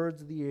that the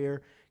birds of the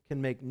air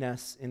can make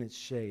nests in its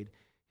shade.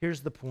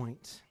 Here's the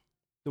point.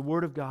 The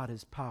Word of God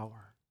is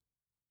power.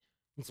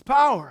 It's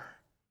power.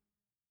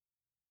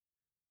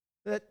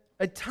 That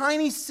a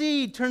tiny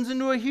seed turns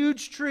into a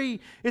huge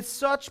tree. It's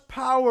such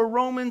power.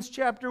 Romans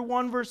chapter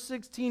 1, verse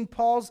 16,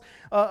 Paul's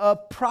a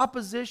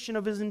proposition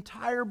of his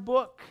entire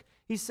book.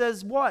 He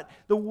says what?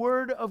 The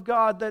Word of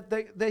God,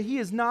 that he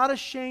is not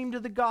ashamed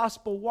of the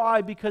gospel.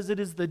 Why? Because it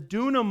is the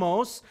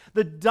dunamos,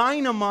 the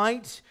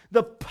dynamite,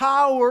 the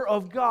power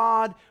of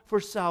God for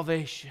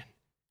salvation.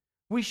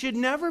 We should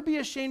never be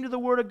ashamed of the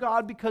Word of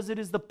God because it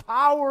is the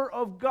power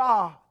of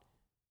God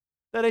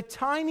that a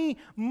tiny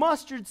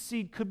mustard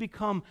seed could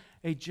become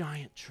a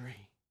giant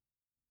tree.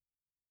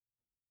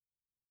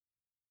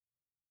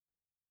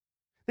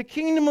 The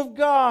kingdom of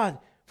God,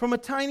 from a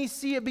tiny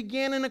seed, it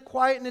began in a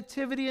quiet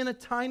nativity in a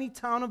tiny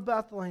town of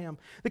Bethlehem.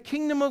 The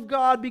kingdom of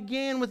God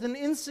began with an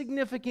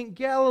insignificant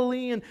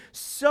Galilean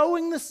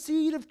sowing the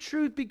seed of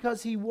truth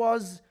because he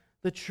was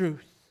the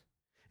truth.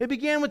 It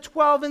began with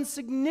 12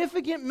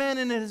 insignificant men,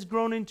 and it has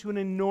grown into an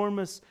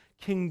enormous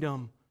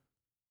kingdom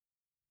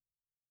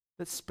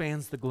that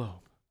spans the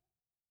globe.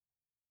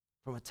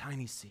 From a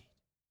tiny seed,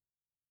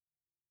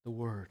 the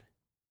Word.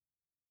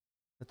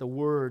 That the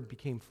Word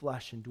became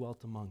flesh and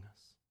dwelt among us.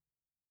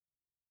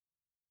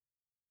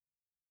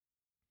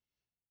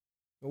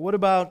 But what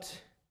about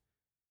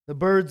the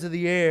birds of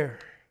the air?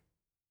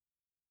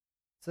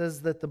 It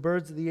says that the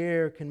birds of the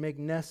air can make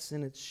nests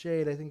in its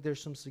shade. I think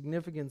there's some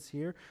significance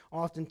here.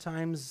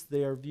 Oftentimes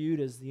they are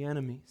viewed as the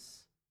enemies.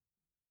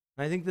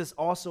 I think this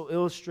also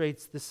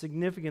illustrates the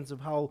significance of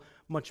how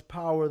much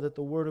power that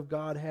the Word of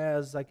God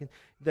has.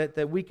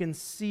 That we can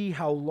see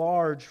how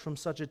large from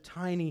such a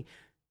tiny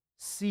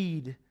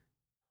seed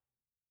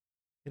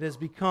it has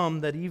become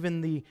that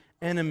even the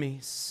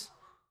enemies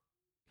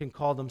can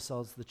call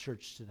themselves the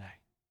church today.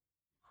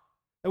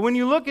 And when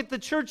you look at the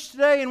church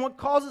today and what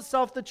calls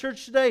itself the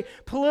church today,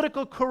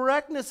 political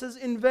correctness has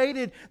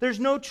invaded. There's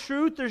no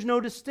truth, there's no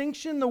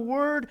distinction. The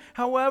Word,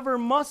 however,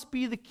 must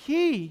be the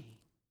key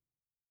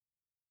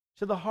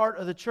to the heart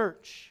of the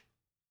church.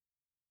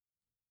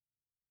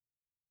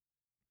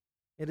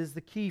 It is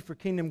the key for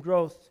kingdom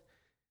growth.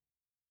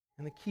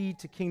 And the key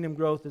to kingdom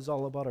growth is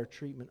all about our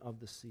treatment of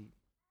the seed.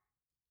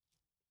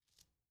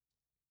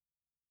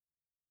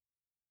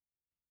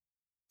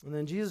 And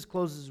then Jesus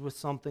closes with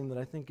something that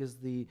I think is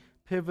the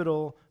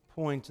pivotal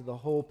point of the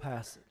whole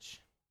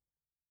passage.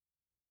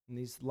 In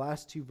these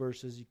last two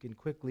verses, you can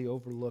quickly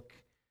overlook.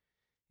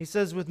 He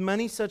says, with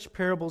many such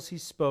parables he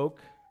spoke.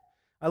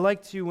 I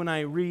like to, when I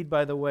read,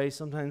 by the way,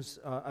 sometimes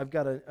I've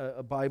got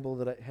a Bible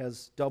that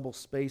has double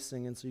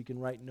spacing, and so you can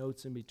write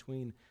notes in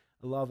between.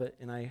 I love it,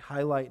 and I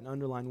highlight and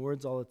underline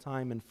words all the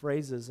time and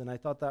phrases, and I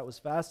thought that was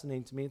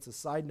fascinating to me. It's a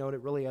side note.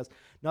 It really has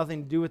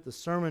nothing to do with the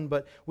sermon,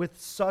 but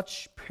with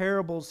such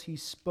parables he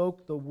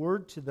spoke the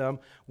word to them.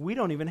 We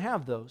don't even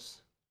have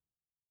those.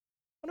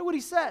 I wonder what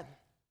he said.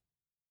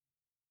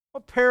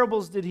 What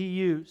parables did he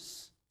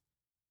use?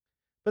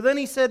 But then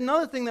he said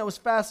another thing that was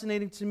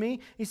fascinating to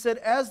me. He said,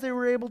 as they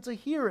were able to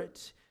hear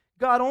it,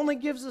 God only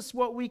gives us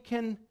what we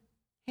can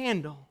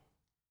handle.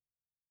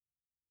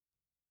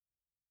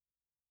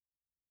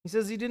 He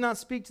says he did not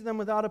speak to them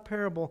without a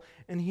parable.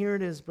 And here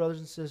it is, brothers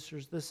and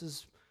sisters. This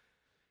is,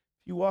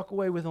 if you walk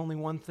away with only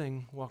one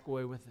thing, walk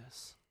away with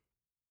this.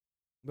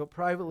 But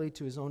privately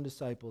to his own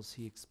disciples,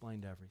 he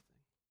explained everything.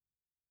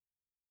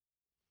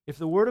 If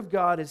the Word of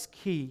God is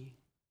key,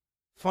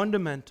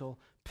 fundamental,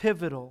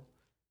 pivotal,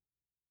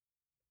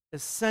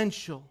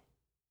 essential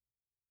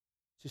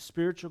to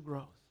spiritual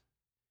growth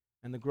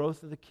and the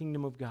growth of the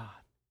kingdom of God,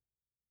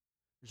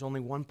 there's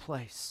only one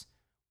place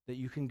that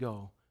you can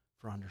go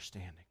for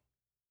understanding.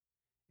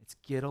 It's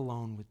get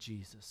alone with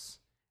Jesus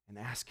and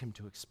ask Him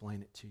to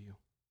explain it to you.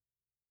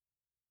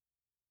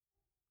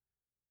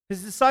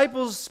 His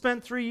disciples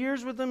spent 3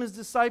 years with Him. His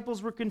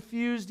disciples were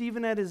confused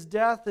even at His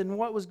death and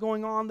what was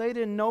going on. They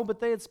didn't know,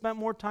 but they had spent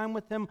more time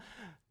with Him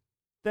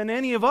than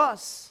any of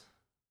us.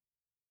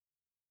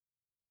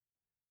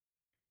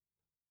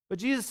 But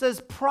Jesus says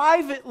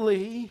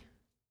privately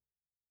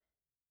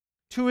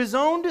to His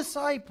own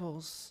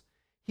disciples,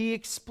 He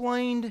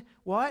explained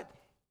what?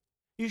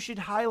 You should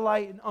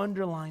highlight and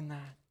underline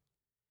that.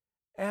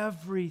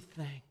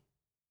 Everything.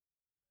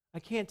 I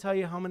can't tell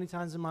you how many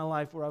times in my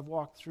life where I've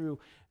walked through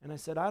and I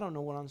said, I don't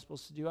know what I'm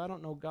supposed to do. I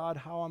don't know, God,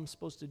 how I'm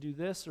supposed to do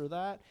this or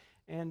that.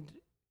 And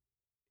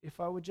if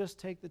I would just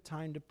take the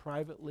time to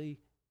privately,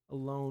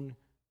 alone,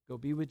 Go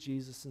be with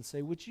Jesus and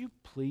say, would you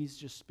please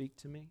just speak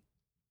to me?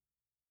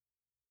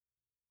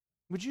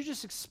 Would you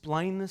just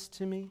explain this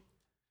to me?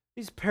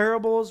 These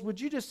parables, would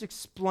you just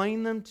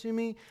explain them to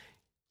me?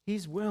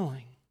 He's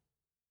willing.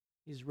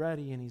 He's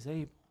ready and He's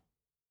able.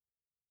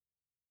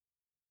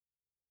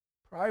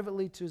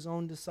 Privately to His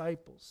own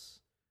disciples,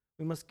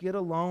 we must get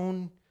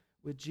alone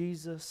with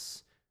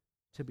Jesus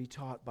to be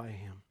taught by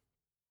Him.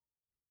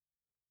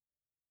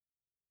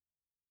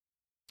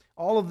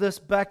 All of this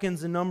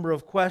beckons a number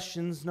of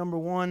questions. Number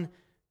one,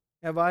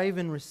 have I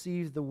even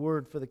received the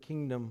word for the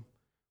kingdom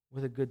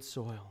with a good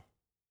soil?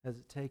 Has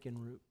it taken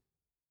root?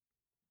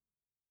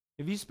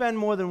 If you spend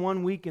more than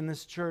 1 week in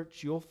this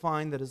church, you'll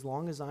find that as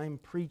long as I'm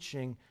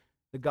preaching,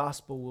 the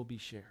gospel will be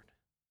shared.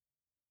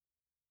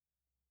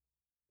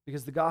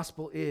 Because the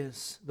gospel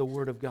is the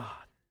Word of God.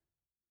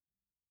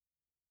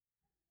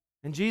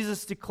 And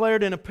Jesus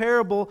declared in a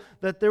parable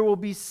that there will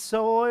be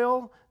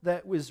soil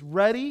that is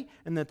ready,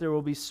 and that there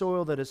will be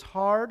soil that is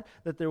hard,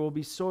 that there will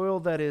be soil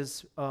that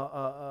is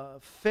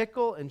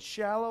fickle and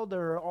shallow.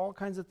 There are all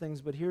kinds of things,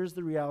 but here's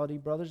the reality,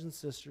 brothers and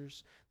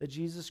sisters, that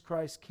Jesus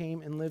Christ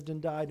came and lived and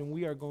died, and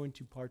we are going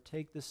to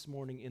partake this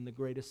morning in the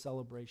greatest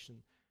celebration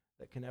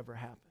that can ever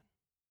happen.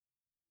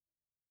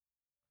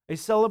 A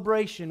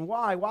celebration.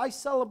 Why? Why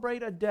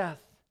celebrate a death?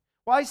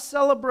 Why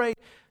celebrate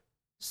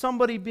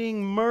somebody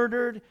being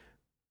murdered,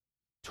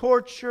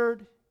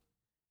 tortured,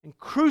 and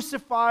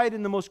crucified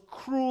in the most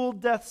cruel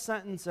death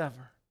sentence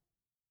ever?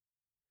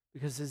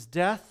 Because His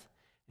death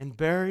and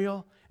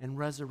burial and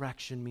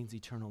resurrection means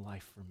eternal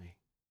life for me.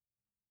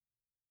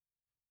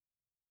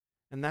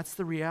 And that's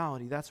the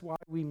reality. That's why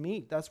we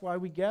meet. That's why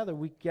we gather.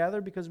 We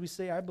gather because we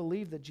say, I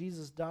believe that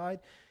Jesus died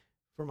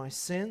for my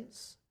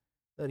sins,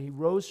 that He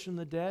rose from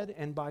the dead,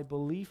 and by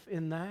belief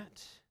in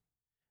that,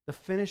 the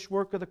finished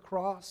work of the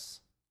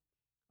cross,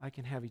 I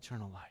can have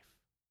eternal life.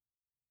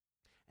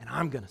 And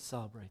I'm going to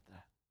celebrate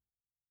that.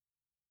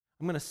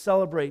 I'm going to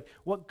celebrate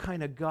what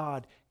kind of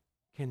God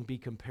can be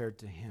compared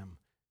to Him,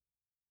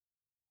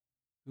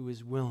 who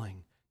is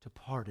willing to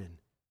pardon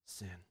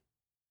sin.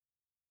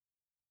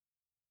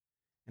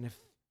 And if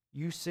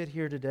you sit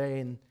here today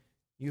and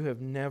you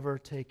have never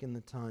taken the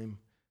time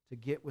to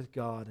get with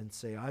God and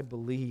say, I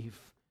believe,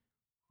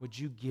 would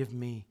you give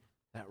me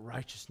that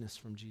righteousness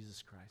from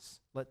Jesus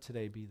Christ? Let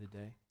today be the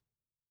day.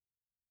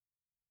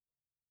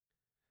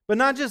 But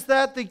not just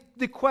that,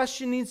 the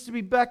question needs to be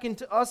beckoned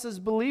to us as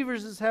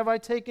believers is, have I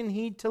taken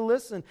heed to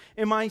listen?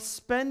 Am I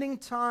spending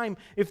time?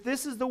 If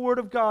this is the Word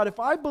of God, if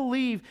I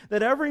believe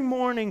that every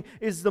morning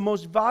is the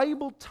most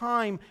valuable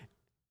time,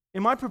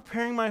 am I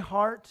preparing my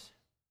heart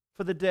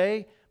for the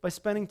day by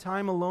spending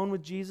time alone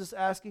with Jesus,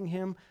 asking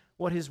Him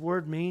what His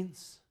Word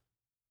means?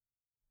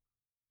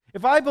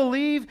 If I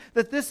believe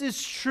that this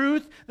is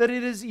truth, that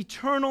it is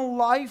eternal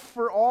life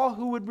for all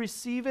who would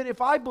receive it,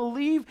 if I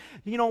believe,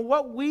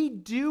 what we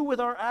do with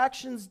our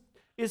actions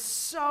is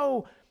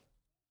so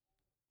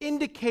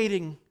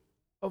indicating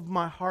of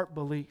my heart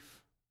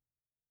belief.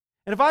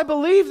 And if I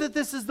believe that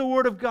this is the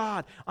Word of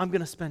God, I'm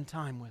going to spend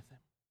time with Him.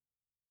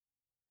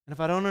 And if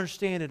I don't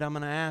understand it, I'm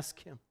going to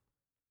ask Him,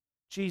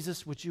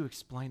 Jesus, would you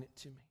explain it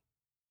to me?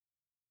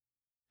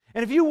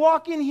 And if you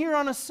walk in here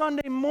on a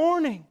Sunday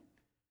morning,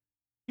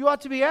 you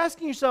ought to be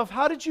asking yourself,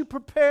 how did you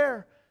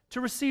prepare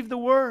to receive the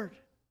Word?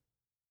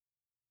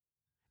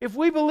 If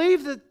we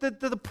believe that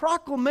the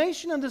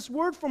proclamation of this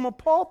Word from a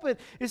pulpit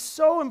is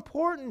so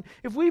important,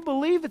 if we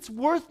believe it's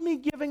worth me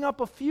giving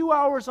up a few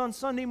hours on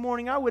Sunday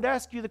morning, I would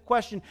ask you the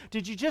question,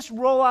 did you just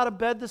roll out of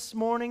bed this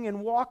morning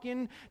and walk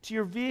into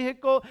your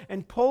vehicle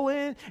and pull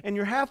in and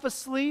you're half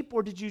asleep,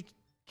 or did you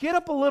get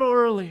up a little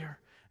earlier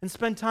and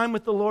spend time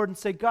with the Lord and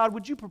say, God,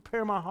 would you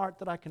prepare my heart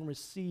that I can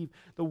receive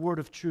the word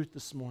of truth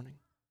this morning?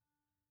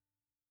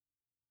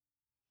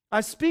 I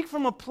speak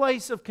from a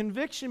place of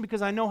conviction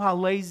because I know how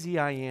lazy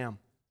I am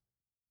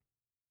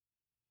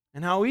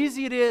and how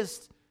easy it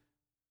is.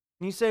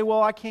 And you say,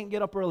 well, I can't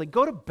get up early.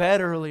 Go to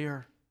bed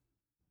earlier.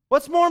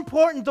 What's more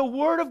important, the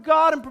Word of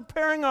God and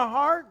preparing our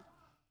heart?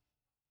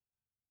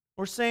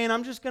 Or saying,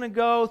 I'm just going to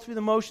go through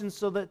the motions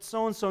so that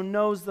so-and-so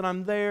knows that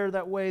I'm there.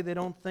 That way they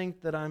don't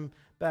think that I'm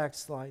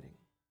backsliding.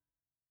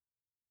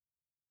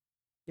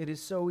 It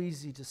is so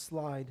easy to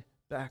slide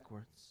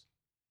backwards.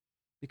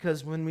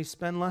 Because when we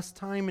spend less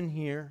time in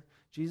here,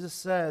 Jesus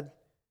said,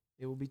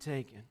 it will be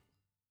taken.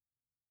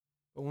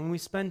 But when we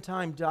spend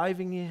time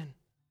diving in,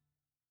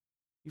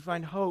 you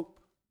find hope,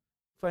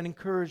 you find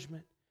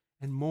encouragement,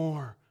 and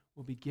more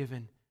will be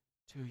given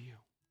to you.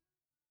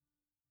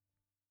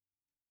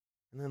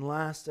 And then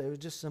last, I would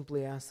just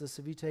simply ask this.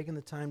 Have you taken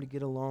the time to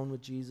get alone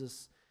with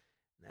Jesus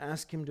and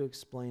ask Him to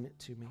explain it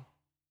to me?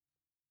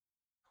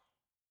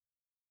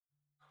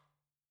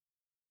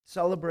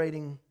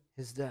 Celebrating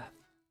His death.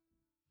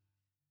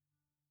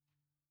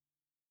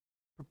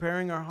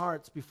 Preparing our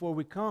hearts before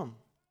we come.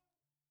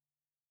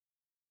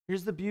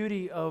 Here's the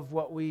beauty of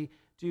what we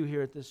do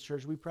here at this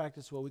church. We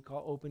practice what we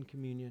call open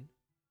communion.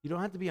 You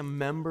don't have to be a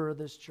member of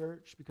this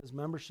church because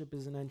membership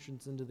is an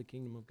entrance into the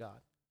kingdom of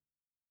God.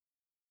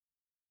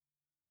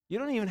 You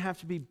don't even have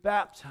to be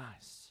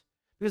baptized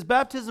Because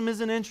baptism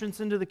is an entrance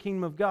into the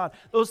kingdom of God.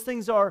 Those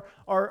things are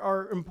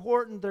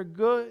important, they're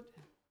good.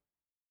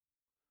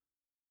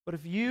 But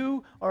if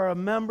you are a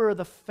member of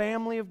the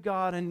family of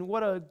God, and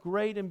what a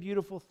great and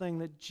beautiful thing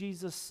that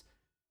Jesus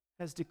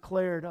has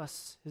declared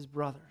us His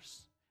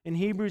brothers. In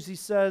Hebrews, he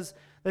says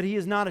that He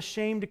is not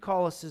ashamed to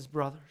call us His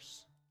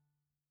brothers.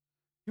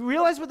 You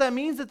realize what that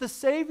means? That the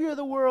Savior of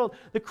the world,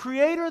 the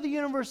Creator of the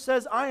universe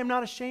says, I am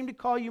not ashamed to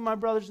call you my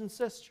brothers and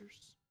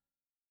sisters.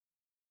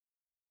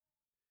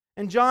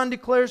 And John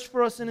declares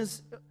for us in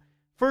his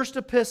first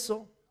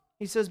epistle,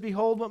 he says,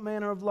 behold what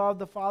manner of love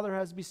the Father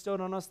has bestowed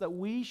on us, that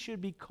we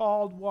should be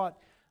called what?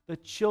 The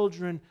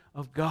children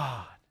of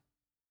God.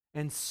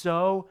 And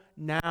so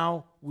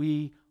now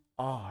we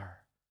are.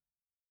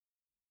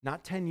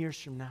 Not 10 years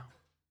from now.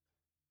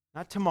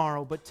 Not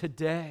tomorrow, but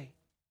today.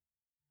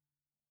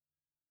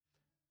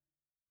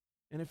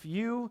 And if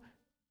you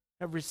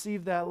have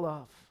received that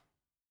love,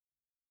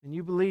 and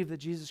you believe that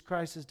Jesus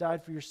Christ has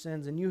died for your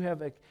sins, and you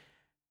have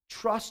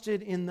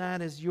trusted in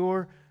that as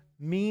your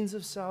means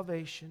of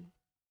salvation,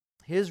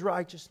 His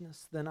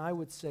righteousness, then I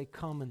would say,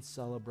 come and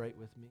celebrate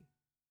with me.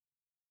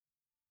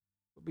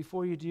 But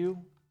before you do,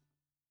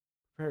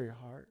 prepare your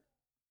heart.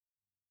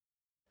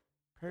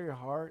 Prepare your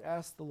heart.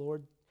 Ask the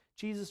Lord,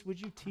 Jesus, would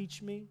you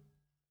teach me?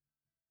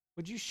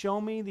 Would you show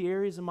me the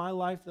areas of my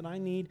life that I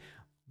need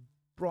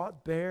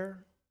brought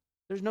bare?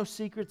 There's no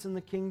secrets in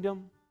the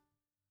kingdom.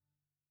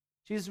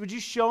 Jesus, would you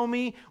show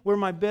me where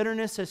my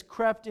bitterness has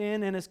crept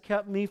in and has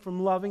kept me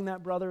from loving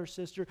that brother or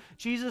sister?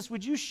 Jesus,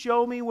 would you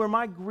show me where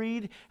my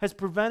greed has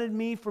prevented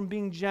me from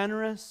being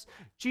generous?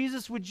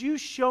 Jesus, would you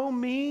show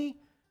me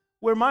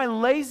where my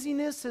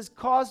laziness has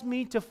caused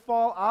me to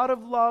fall out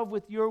of love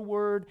with your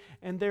word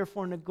and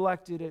therefore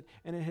neglected it,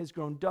 and it has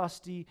grown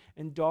dusty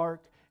and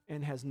dark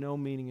and has no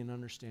meaning and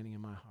understanding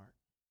in my heart?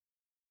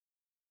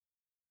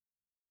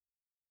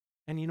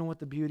 And you know what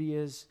the beauty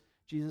is?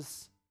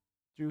 Jesus,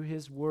 through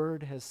His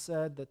word, has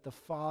said that the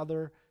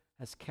Father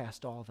has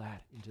cast all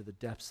that into the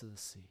depths of the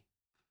sea.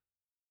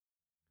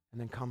 And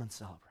then come and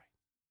celebrate.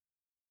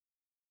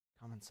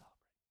 Come and celebrate.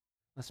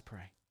 Let's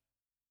pray.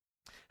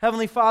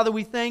 Heavenly Father,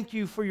 we thank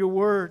you for your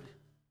word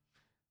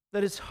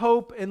that is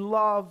hope and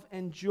love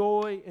and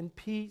joy and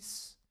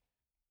peace.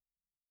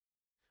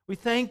 We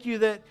thank you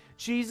that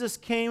Jesus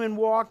came and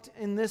walked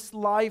in this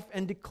life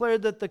and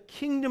declared that the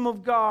kingdom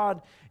of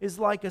God is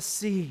like a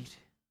seed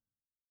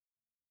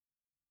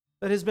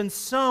that has been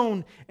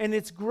sown, and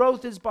its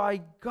growth is by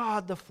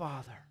God the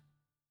Father.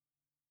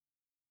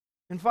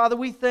 And Father,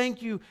 we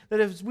thank you that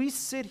as we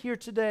sit here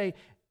today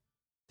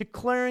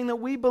declaring that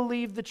we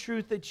believe the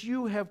truth that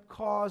you have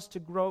caused to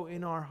grow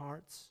in our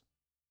hearts.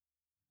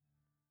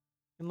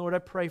 And Lord, I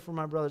pray for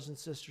my brothers and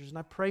sisters, and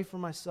I pray for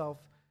myself,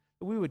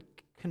 that we would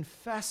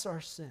confess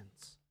our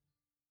sins,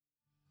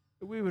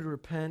 that we would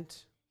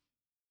repent,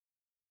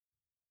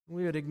 and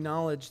we would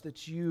acknowledge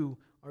that you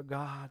are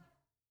God,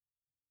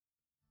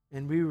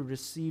 and we would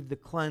receive the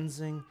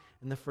cleansing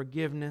and the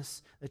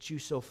forgiveness that you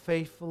so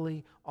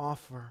faithfully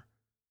offer.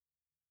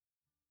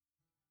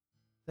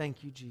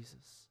 Thank you,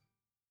 Jesus.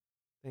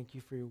 Thank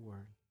you for your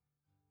word.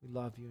 We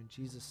love you in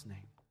Jesus'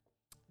 name.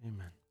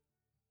 Amen.